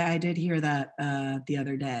yeah, I did hear that the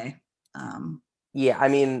other day. Yeah, I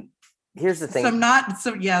mean, here's the thing.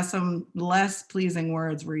 Some less pleasing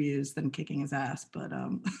words were used than kicking his ass, but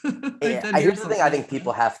here's the thing I think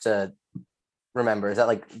people have to remember is that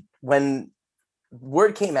like when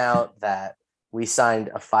word came out that we signed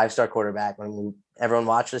a 5-star quarterback, when everyone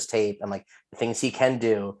watched this tape and like the things he can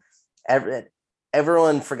do,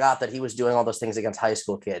 everyone forgot that he was doing all those things against high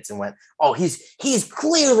school kids and went, oh, he's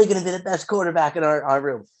clearly going to be the best quarterback in our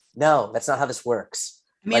room. No, that's not how this works.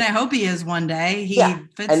 I mean, I hope he is one day. He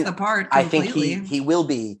fits the part completely. I think he will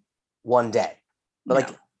be one day. But like,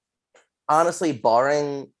 honestly,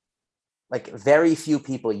 barring like very few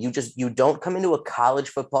people, you don't come into a college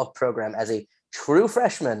football program as a true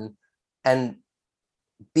freshman and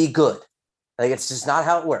be good. Like, it's just not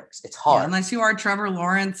how it works. It's hard. Unless you are Trevor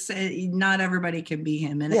Lawrence, not everybody can be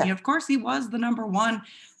him. And of course he was the number one,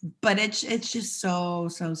 but it's just so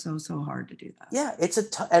hard to do that. Yeah, it's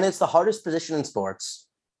and it's the hardest position in sports.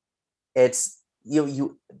 It's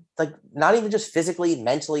you like not even just physically,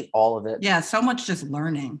 mentally, all of it. Yeah, so much just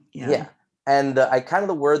learning. Yeah. And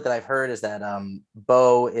the word that I've heard is that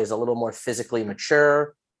Bo is a little more physically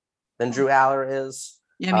mature than Drew Aller is.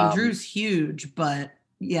 Yeah, I mean, Drew's huge, but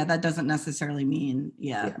that doesn't necessarily mean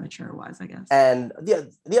mature wise, I guess. And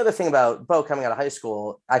the other thing about Bo coming out of high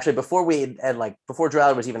school, actually, before Drew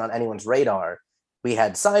Aller was even on anyone's radar, we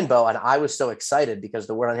had signed Bo, and I was so excited because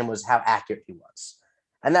the word on him was how accurate he was.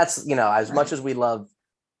 And that's, as much as we love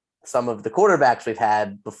some of the quarterbacks we've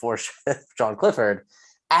had before Sean Clifford,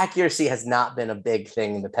 accuracy has not been a big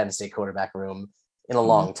thing in the Penn State quarterback room in a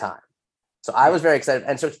long time. So I was very excited.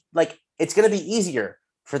 And so like, it's going to be easier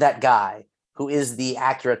for that guy who is the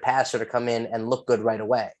accurate passer to come in and look good right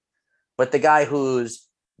away. But the guy who's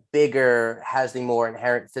bigger, has the more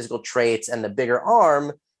inherent physical traits and the bigger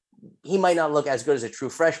arm, he might not look as good as a true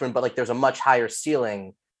freshman, but like there's a much higher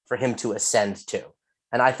ceiling for him to ascend to.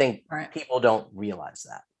 And I think people don't realize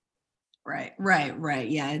that. Right.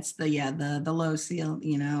 Yeah. It's the low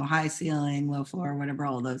ceiling, high ceiling, low floor, whatever,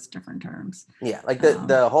 all those different terms. Yeah. Like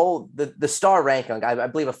the star ranking, I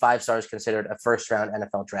believe a 5-star is considered a first-round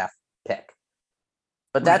NFL draft pick.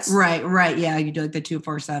 But that's right. Yeah. You do like the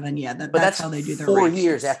 247. Yeah. That's how they do their 4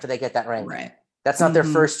 years after they get that ranking. Right. That's not their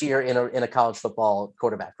first year in a college football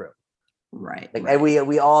quarterback room. Right. And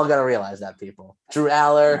we all got to realize that, people. Drew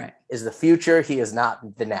Aller is the future. He is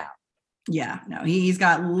not the now. Yeah, no, he's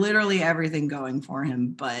got literally everything going for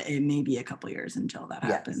him, but it may be a couple years until that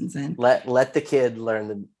happens. And let the kid learn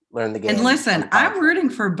the game. And listen, I'm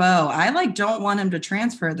rooting for Bo. I don't want him to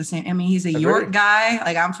transfer at the same. I mean, he's a York guy.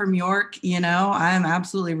 Like, I'm from York, I'm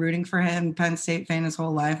absolutely rooting for him. Penn State fan his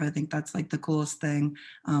whole life. I think that's like the coolest thing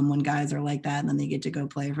when guys are like that and then they get to go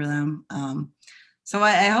play for them. So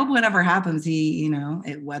I hope whatever happens, he,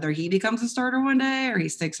 whether he becomes a starter one day or he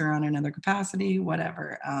sticks around in another capacity,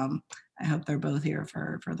 whatever. I hope they're both here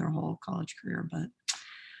for their whole college career, but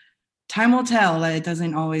time will tell. It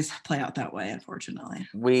doesn't always play out that way, unfortunately.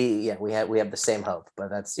 We have the same hope,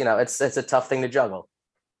 but that's, it's a tough thing to juggle.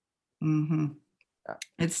 Mm-hmm.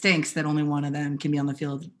 It stinks that only one of them can be on the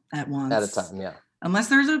field at once. At a time, yeah. Unless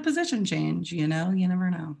there's a position change, you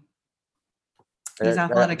never know. He's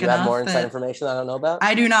athletic enough. You have more inside information I don't know about?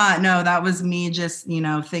 I do not know. That was me just,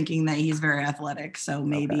 thinking that he's very athletic. So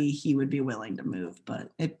maybe he would be willing to move.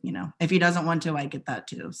 But if he doesn't want to, I get that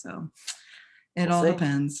too. So it all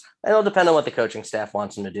depends. It'll depend on what the coaching staff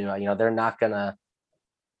wants him to do. They're not gonna.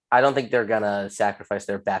 I don't think they're gonna sacrifice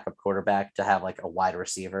their backup quarterback to have like a wide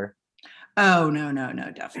receiver. Oh no,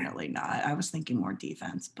 definitely not. I was thinking more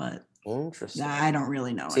defense, but interesting. I don't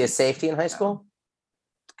really know. Is he a safety in high school?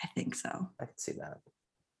 I think so. I can see that.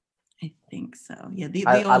 I think so. Yeah, the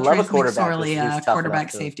I old love Trace a quarterback McSorley quarterback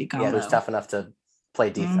safety combo. Yeah, who's tough enough to play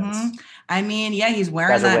defense. Mm-hmm. I mean, he's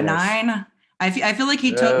wearing that 9. I feel like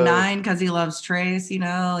he took 9 because he loves Trace.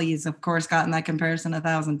 He's of course gotten that comparison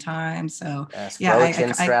 1,000 times. So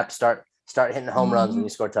chin strap, start hitting home runs when you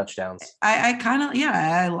score touchdowns. I kind of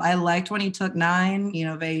I liked when he took 9.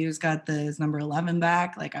 Vayu's got his number 11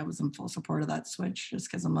 back. Like, I was in full support of that switch just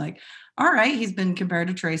because I'm like, all right, he's been compared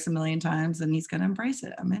to Trace a million times and he's going to embrace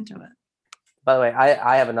it. I'm into it. By the way,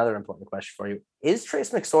 I have another important question for you. Is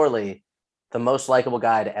Trace McSorley the most likable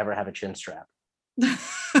guy to ever have a chin strap?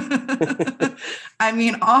 I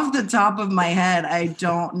mean, off the top of my head, I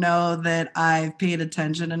don't know that I've paid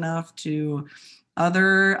attention enough to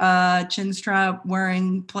other chin strap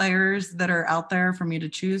wearing players that are out there for me to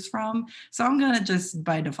choose from. So I'm going to just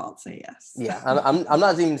by default say yes. Yeah, I'm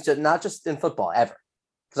not even, not just in football, ever.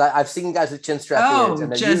 Because I've seen guys with chin strap ears, and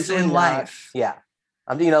they're just in life. Yeah.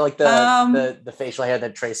 Like the facial hair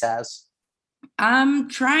that Trace has. I'm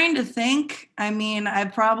trying to think. I mean,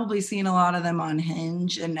 I've probably seen a lot of them on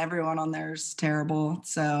Hinge, and everyone on there's terrible.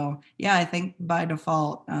 So yeah, I think by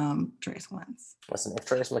default, Trace wins. Listen, if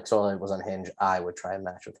Trace McSorley was on Hinge, I would try and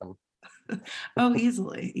match with him. Oh,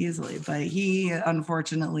 easily. But he,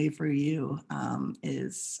 unfortunately for you,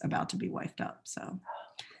 is about to be wifed up. So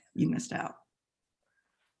you missed out.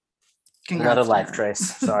 Congrats, another life, Trace.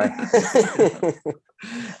 Sorry.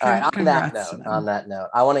 All right. On that note,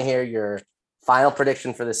 I want to hear your final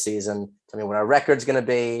prediction for the season. Tell me what our record's going to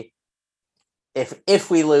be. If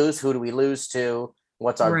we lose, who do we lose to?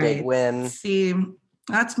 What's our big win? See,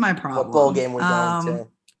 that's my problem. What bowl game we're going to?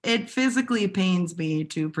 It physically pains me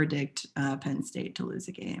to predict Penn State to lose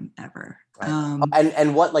a game ever. Right.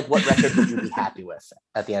 And what record would you be happy with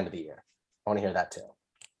at the end of the year? I want to hear that too.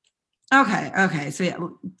 Okay. So yeah,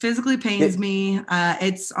 physically pains me.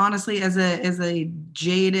 It's honestly as a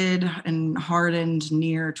jaded and hardened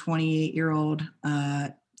near 28-year-old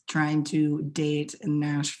trying to date in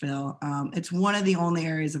Nashville. It's one of the only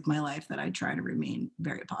areas of my life that I try to remain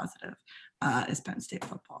very positive is Penn State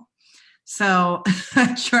football. So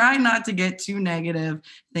I try not to get too negative,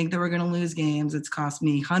 think that we're going to lose games. It's cost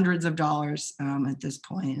me hundreds of dollars at this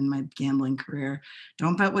point in my gambling career.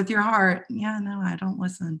 Don't bet with your heart. Yeah, no, I don't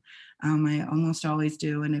listen. I almost always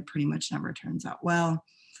do, and it pretty much never turns out well.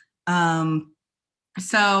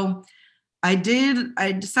 So I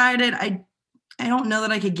decided I don't know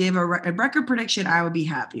that I could give a record prediction I would be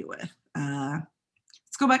happy with.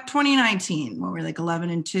 Let's go back 2019, when we're like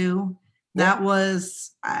 11-2. That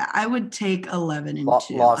was, I would take 11-2.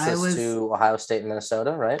 Losses to Ohio State and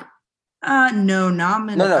Minnesota, right? No, not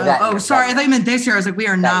Minnesota. No, sorry. I thought you meant this year. I was like, we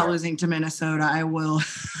are not losing to Minnesota. I will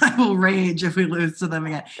rage if we lose to them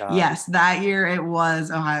again. God. Yes, that year it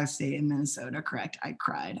was Ohio State and Minnesota. Correct. I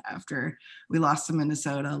cried after we lost to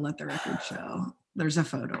Minnesota. Let the record show. There's a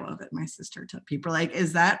photo of it. My sister took. People are like,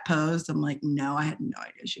 is that posed? I'm like, no, I had no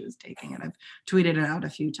idea she was taking it. I've tweeted it out a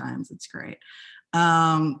few times. It's great.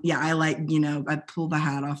 I pull the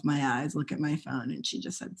hat off my eyes, look at my phone, and she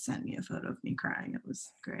just said, send me a photo of me crying. It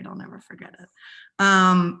was great. I'll never forget it.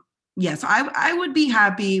 So I would be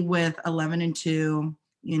happy with 11-2,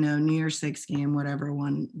 New Year's 6 game, whatever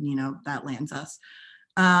one, that lands us.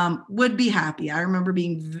 Would be happy. I remember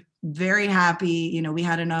being very happy. We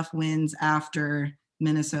had enough wins after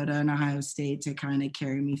Minnesota and Ohio State to kind of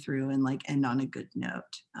carry me through and end on a good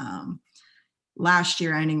note. Last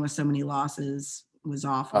year ending with so many losses was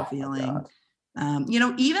awful feeling.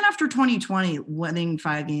 Even after 2020, winning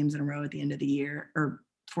 5 games in a row at the end of the year, or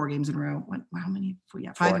 4 games in a row. How many?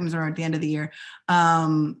 5 games in a row at the end of the year.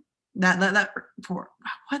 I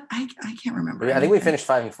can't remember. I think we finished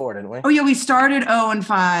 5-4, didn't we? Oh yeah, we started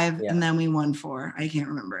 0-5 and then we won 4. I can't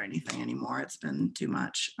remember anything anymore. It's been too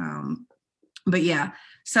much. But yeah,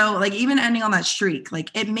 so even ending on that streak,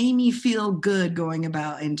 it made me feel good going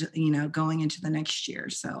into the next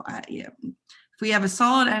year. So if we have a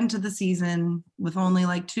solid end to the season with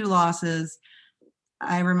only 2 losses,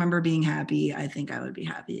 I remember being happy. I think I would be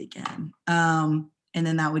happy again. And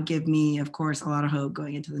then that would give me, of course, a lot of hope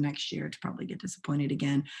going into the next year to probably get disappointed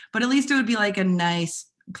again. But at least it would be a nice,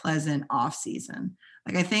 pleasant off season.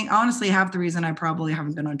 I think honestly, half the reason I probably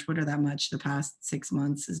haven't been on Twitter that much the past 6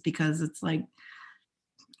 months is because it's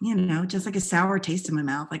just a sour taste in my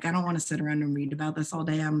mouth. I don't want to sit around and read about this all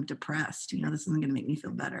day. I'm depressed. This isn't going to make me feel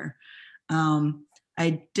better.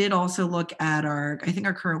 I did also look at I think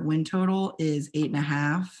our current win total is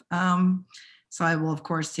 8.5. So I will, of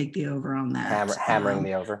course, take the over on that. Hammering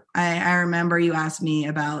the over. I remember you asked me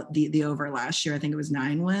about the over last year. I think it was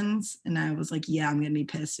 9 wins. And I was like, yeah, I'm going to be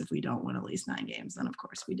pissed if we don't win at least 9 games. And of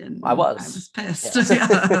course we didn't. I was pissed. Yes.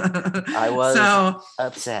 I was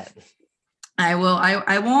upset. I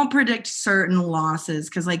won't predict certain losses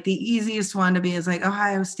because the easiest one to be is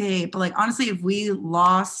Ohio State. But honestly, if we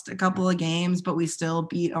lost a couple of games, but we still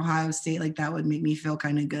beat Ohio State, that would make me feel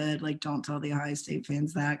kind of good. Don't tell the Ohio State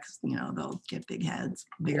fans that because, they'll get bigger heads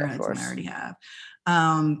than I already have.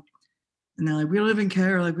 And they're we don't even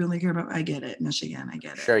care. We only care about, I get it. Michigan, I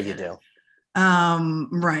get it. Sure you do.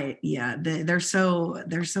 Right. Yeah. They're so,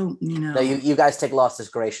 No, you guys take losses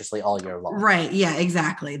graciously all year long. Right. Yeah,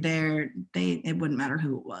 exactly. It wouldn't matter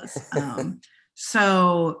who it was.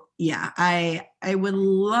 So yeah, I would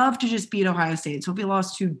love to just beat Ohio State. So if we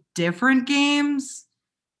lost 2 different games,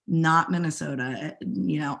 not Minnesota,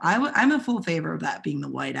 I'm a full favor of that being the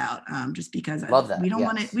whiteout. Just because love that. We don't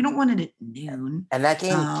want it. We don't want it at noon. And that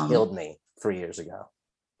game killed me 3 years ago.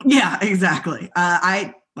 Yeah, exactly.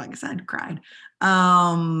 like I said, cried.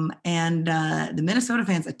 And the Minnesota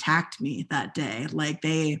fans attacked me that day. Like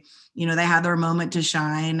they had their moment to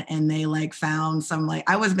shine, and they like found some, like,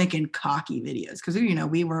 I was making cocky videos because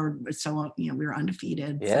we were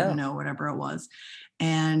undefeated, 7-0, whatever it was.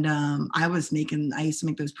 And I used to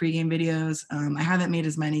make those pregame videos. I haven't made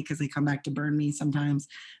as many because they come back to burn me sometimes.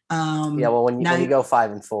 Well, when you go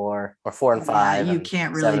 5-4 or 4-5, you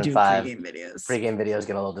can't really do pregame videos. Pregame videos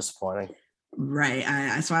get a little disappointing.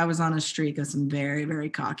 Right. So I was on a streak of some very, very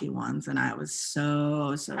cocky ones, and I was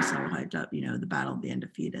so hyped up, the battle of the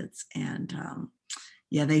undefeateds. And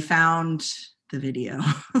they found the video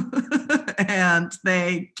and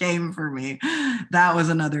they came for me. That was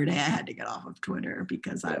another day I had to get off of Twitter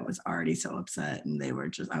because I was already so upset, and I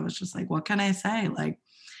was just like, what can I say? Like,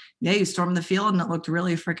 yeah, you stormed the field and it looked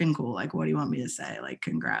really freaking cool. Like, what do you want me to say? Like,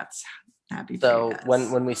 congrats. Happy for you guys.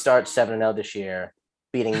 when we start 7-0 this year,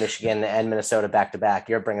 beating Michigan and Minnesota back to back,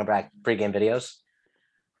 you're bringing back pregame videos?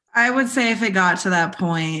 I would say if it got to that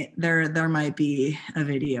point, there might be a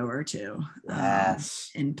video or two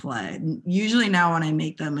in play. Usually now when I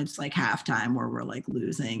make them, it's like halftime where we're like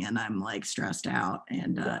losing and I'm like stressed out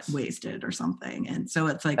and wasted or something. And so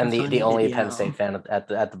it's like, and the only video. Penn State fan at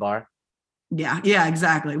the bar. Yeah,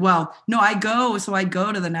 exactly. Well, no, I go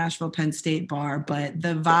to the Nashville Penn State bar, but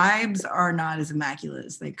the vibes are not as immaculate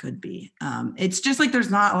as they could be. It's just like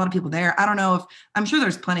there's not a lot of people there. I don't know I'm sure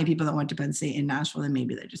there's plenty of people that went to Penn State in Nashville and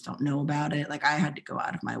maybe they just don't know about it. Like I had to go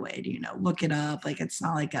out of my way to, look it up. Like it's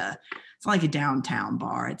not like a downtown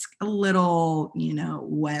bar. It's a little,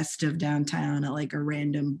 west of downtown at like a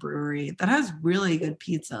random brewery that has really good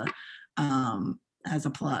pizza as a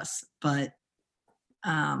plus. But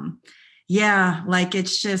yeah, like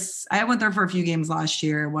it's just, I went there for a few games last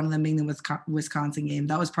year, one of them being the Wisconsin game.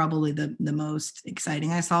 That was probably the most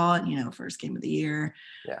exciting I saw it, first game of the year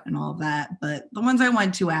and all of that. But the ones I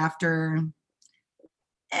went to after,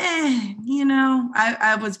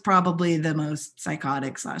 I was probably the most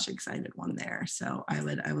psychotic / excited one there. So I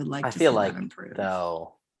would like to see that improve.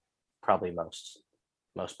 Though probably most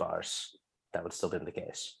bars, that would still be the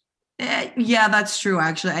case. Yeah, that's true.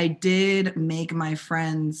 Actually, I did make my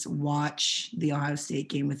friends watch the Ohio State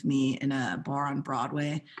game with me in a bar on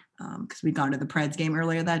Broadway because we'd gone to the Preds game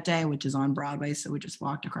earlier that day, which is on Broadway. So we just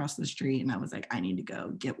walked across the street and I was like, I need to go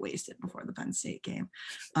get wasted before the Penn State game.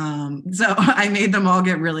 So I made them all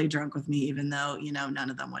get really drunk with me, even though, none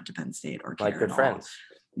of them went to Penn State or cared like good at friends.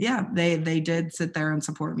 All. Yeah, they did sit there and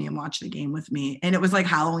support me and watch the game with me. And it was like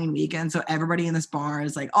Halloween weekend. So everybody in this bar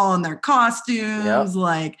is like all in their costumes,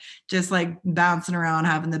 like just like bouncing around,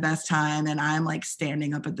 having the best time. And I'm like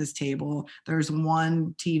standing up at this table. There's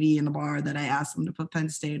one TV in the bar that I asked them to put Penn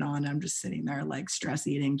State on. I'm just sitting there like stress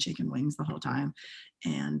eating chicken wings the whole time.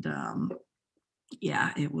 And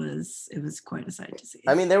it was quite a sight to see.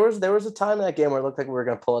 I mean, there was a time in that game where it looked like we were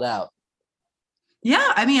going to pull it out.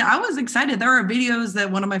 Yeah, I mean, I was excited. There were videos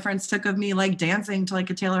that one of my friends took of me like dancing to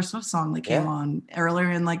like a Taylor Swift song that came on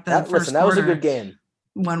earlier in like the first quarter. That was a good game.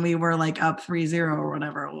 When we were like up 3-0 or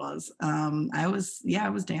whatever it was. I was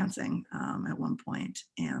dancing at one point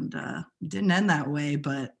and didn't end that way.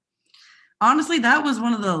 But honestly, that was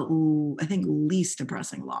one of the, I think, least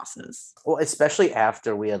depressing losses. Well, especially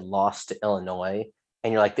after we had lost to Illinois.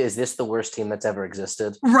 And you're like, is this the worst team that's ever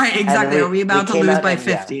existed? Right, exactly. Are we about to lose by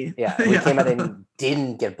 50? Yeah. We came out and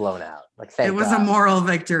didn't get blown out. Like, thank God. It was a moral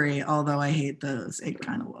victory, although I hate those. It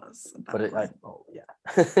kind of was. But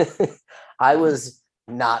I was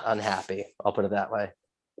not unhappy. I'll put it that way.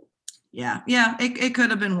 Yeah. It could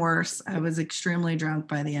have been worse. I was extremely drunk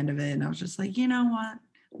by the end of it. And I was just like, you know what?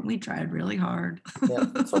 We tried really hard.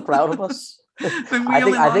 Yeah, so proud of us. But we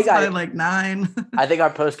only lost by like 9. I think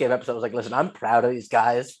our post-game episode was like, listen, I'm proud of these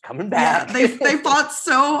guys coming back. Yeah, they fought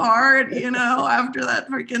so hard, after that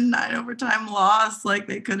freaking 9 overtime loss. Like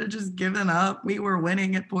they could have just given up. We were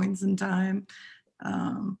winning at points in time.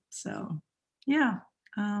 If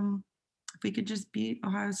we could just beat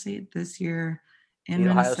Ohio State this year in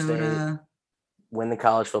Minnesota. Win the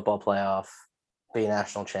college football playoff, be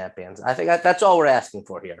national champions. I think that's all we're asking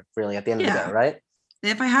for here, really, at the end of the day, right?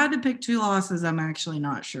 If I had to pick 2 losses, I'm actually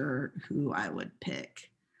not sure who I would pick.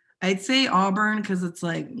 I'd say Auburn because it's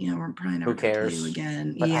like, we're probably never going to play you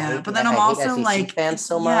again. But then I'm also like, fans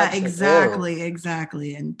so much.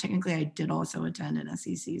 Exactly. And technically I did also attend an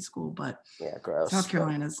SEC school, but gross. South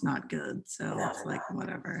Carolina's not good. So it's like,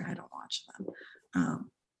 whatever. I don't watch them.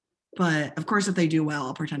 But of course, if they do well,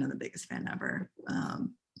 I'll pretend I'm the biggest fan ever.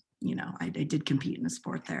 I did compete in a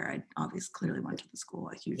sport there. I obviously clearly went to the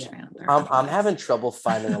school, a huge fan of theirs. I'm having trouble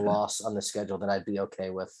finding a loss on the schedule that I'd be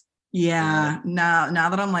okay with. Yeah, now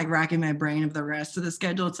that I'm like racking my brain of the rest of the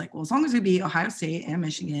schedule, it's like, well, as long as we beat Ohio State and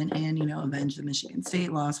Michigan and, avenge the Michigan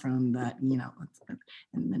State loss from that, in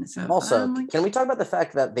Minnesota. Also, like, can we talk about the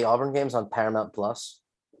fact that the Auburn game's on Paramount Plus?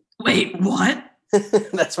 Wait, what?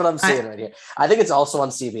 That's what I'm seeing right here. I think it's also on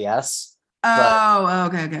CBS. Oh,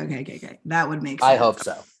 okay. That would make sense. I hope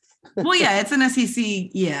so. Well, yeah, it's an SEC.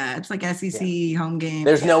 Yeah, it's like SEC home game.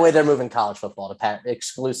 There's no way they're moving college football to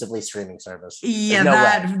exclusively streaming service. Yeah,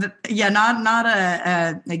 not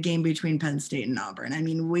a game between Penn State and Auburn. I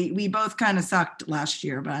mean, we both kind of sucked last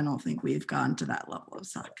year, but I don't think we've gone to that level of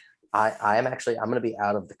suck. I'm going to be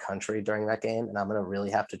out of the country during that game, and I'm going to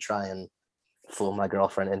really have to try and fool my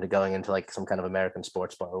girlfriend into going into like some kind of American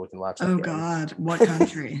sports bar where we can watch. Oh God, what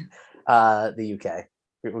country? The UK.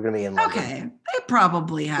 We're going to be in London. Okay, they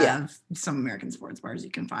probably have some American sports bars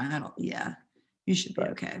you can find. You should be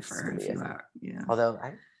okay for a few hours. Yeah. Although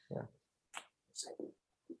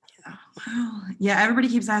everybody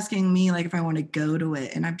keeps asking me like if I want to go to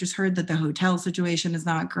it, and I've just heard that the hotel situation is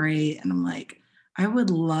not great, and I'm like, I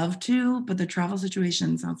would love to, but the travel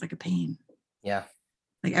situation sounds like a pain. Yeah.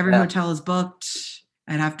 Like every hotel is booked.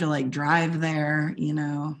 I'd have to like drive there,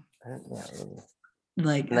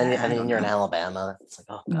 Like, and then you're in Alabama. It's like,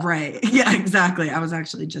 oh God. Right. Yeah, exactly. I was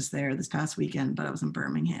actually just there this past weekend, but I was in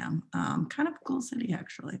Birmingham. Kind of a cool city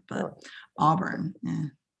actually, but Auburn. Yeah.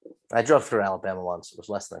 I drove through Alabama once. It was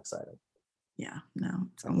less than exciting. Yeah, no.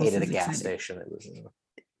 I ate at a gas station. It was.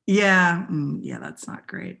 Yeah, that's not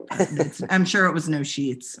great. I'm sure it was no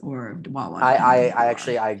Sheets or Wawa. I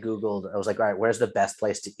Googled. I was like, all right, where's the best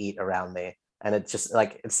place to eat around me? And it's just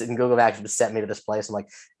like it's in Google Maps just sent me to this place. I'm like,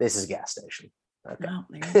 this is a gas station. Okay. Oh,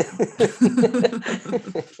 there you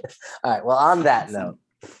go. All right. Well, on that note,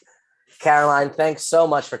 Caroline, thanks so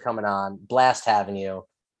much for coming on. Blast having you.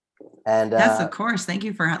 And yes, of course. Thank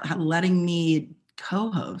you for letting me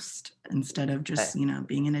co-host instead of just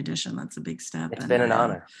being an addition. That's a big step. It's been an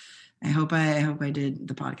honor. I hope I did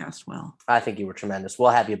the podcast well. I think you were tremendous. We'll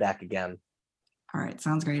have you back again. All right,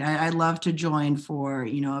 sounds great. I'd love to join for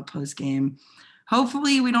a post game.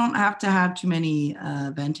 Hopefully, we don't have to have too many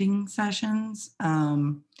venting sessions.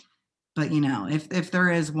 But if there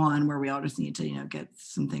is one where we all just need to get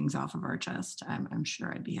some things off of our chest, I'm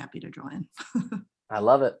sure I'd be happy to join. I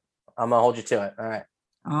love it. I'm gonna hold you to it. All right.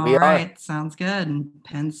 All right. Sounds good.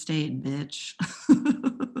 Penn State, bitch.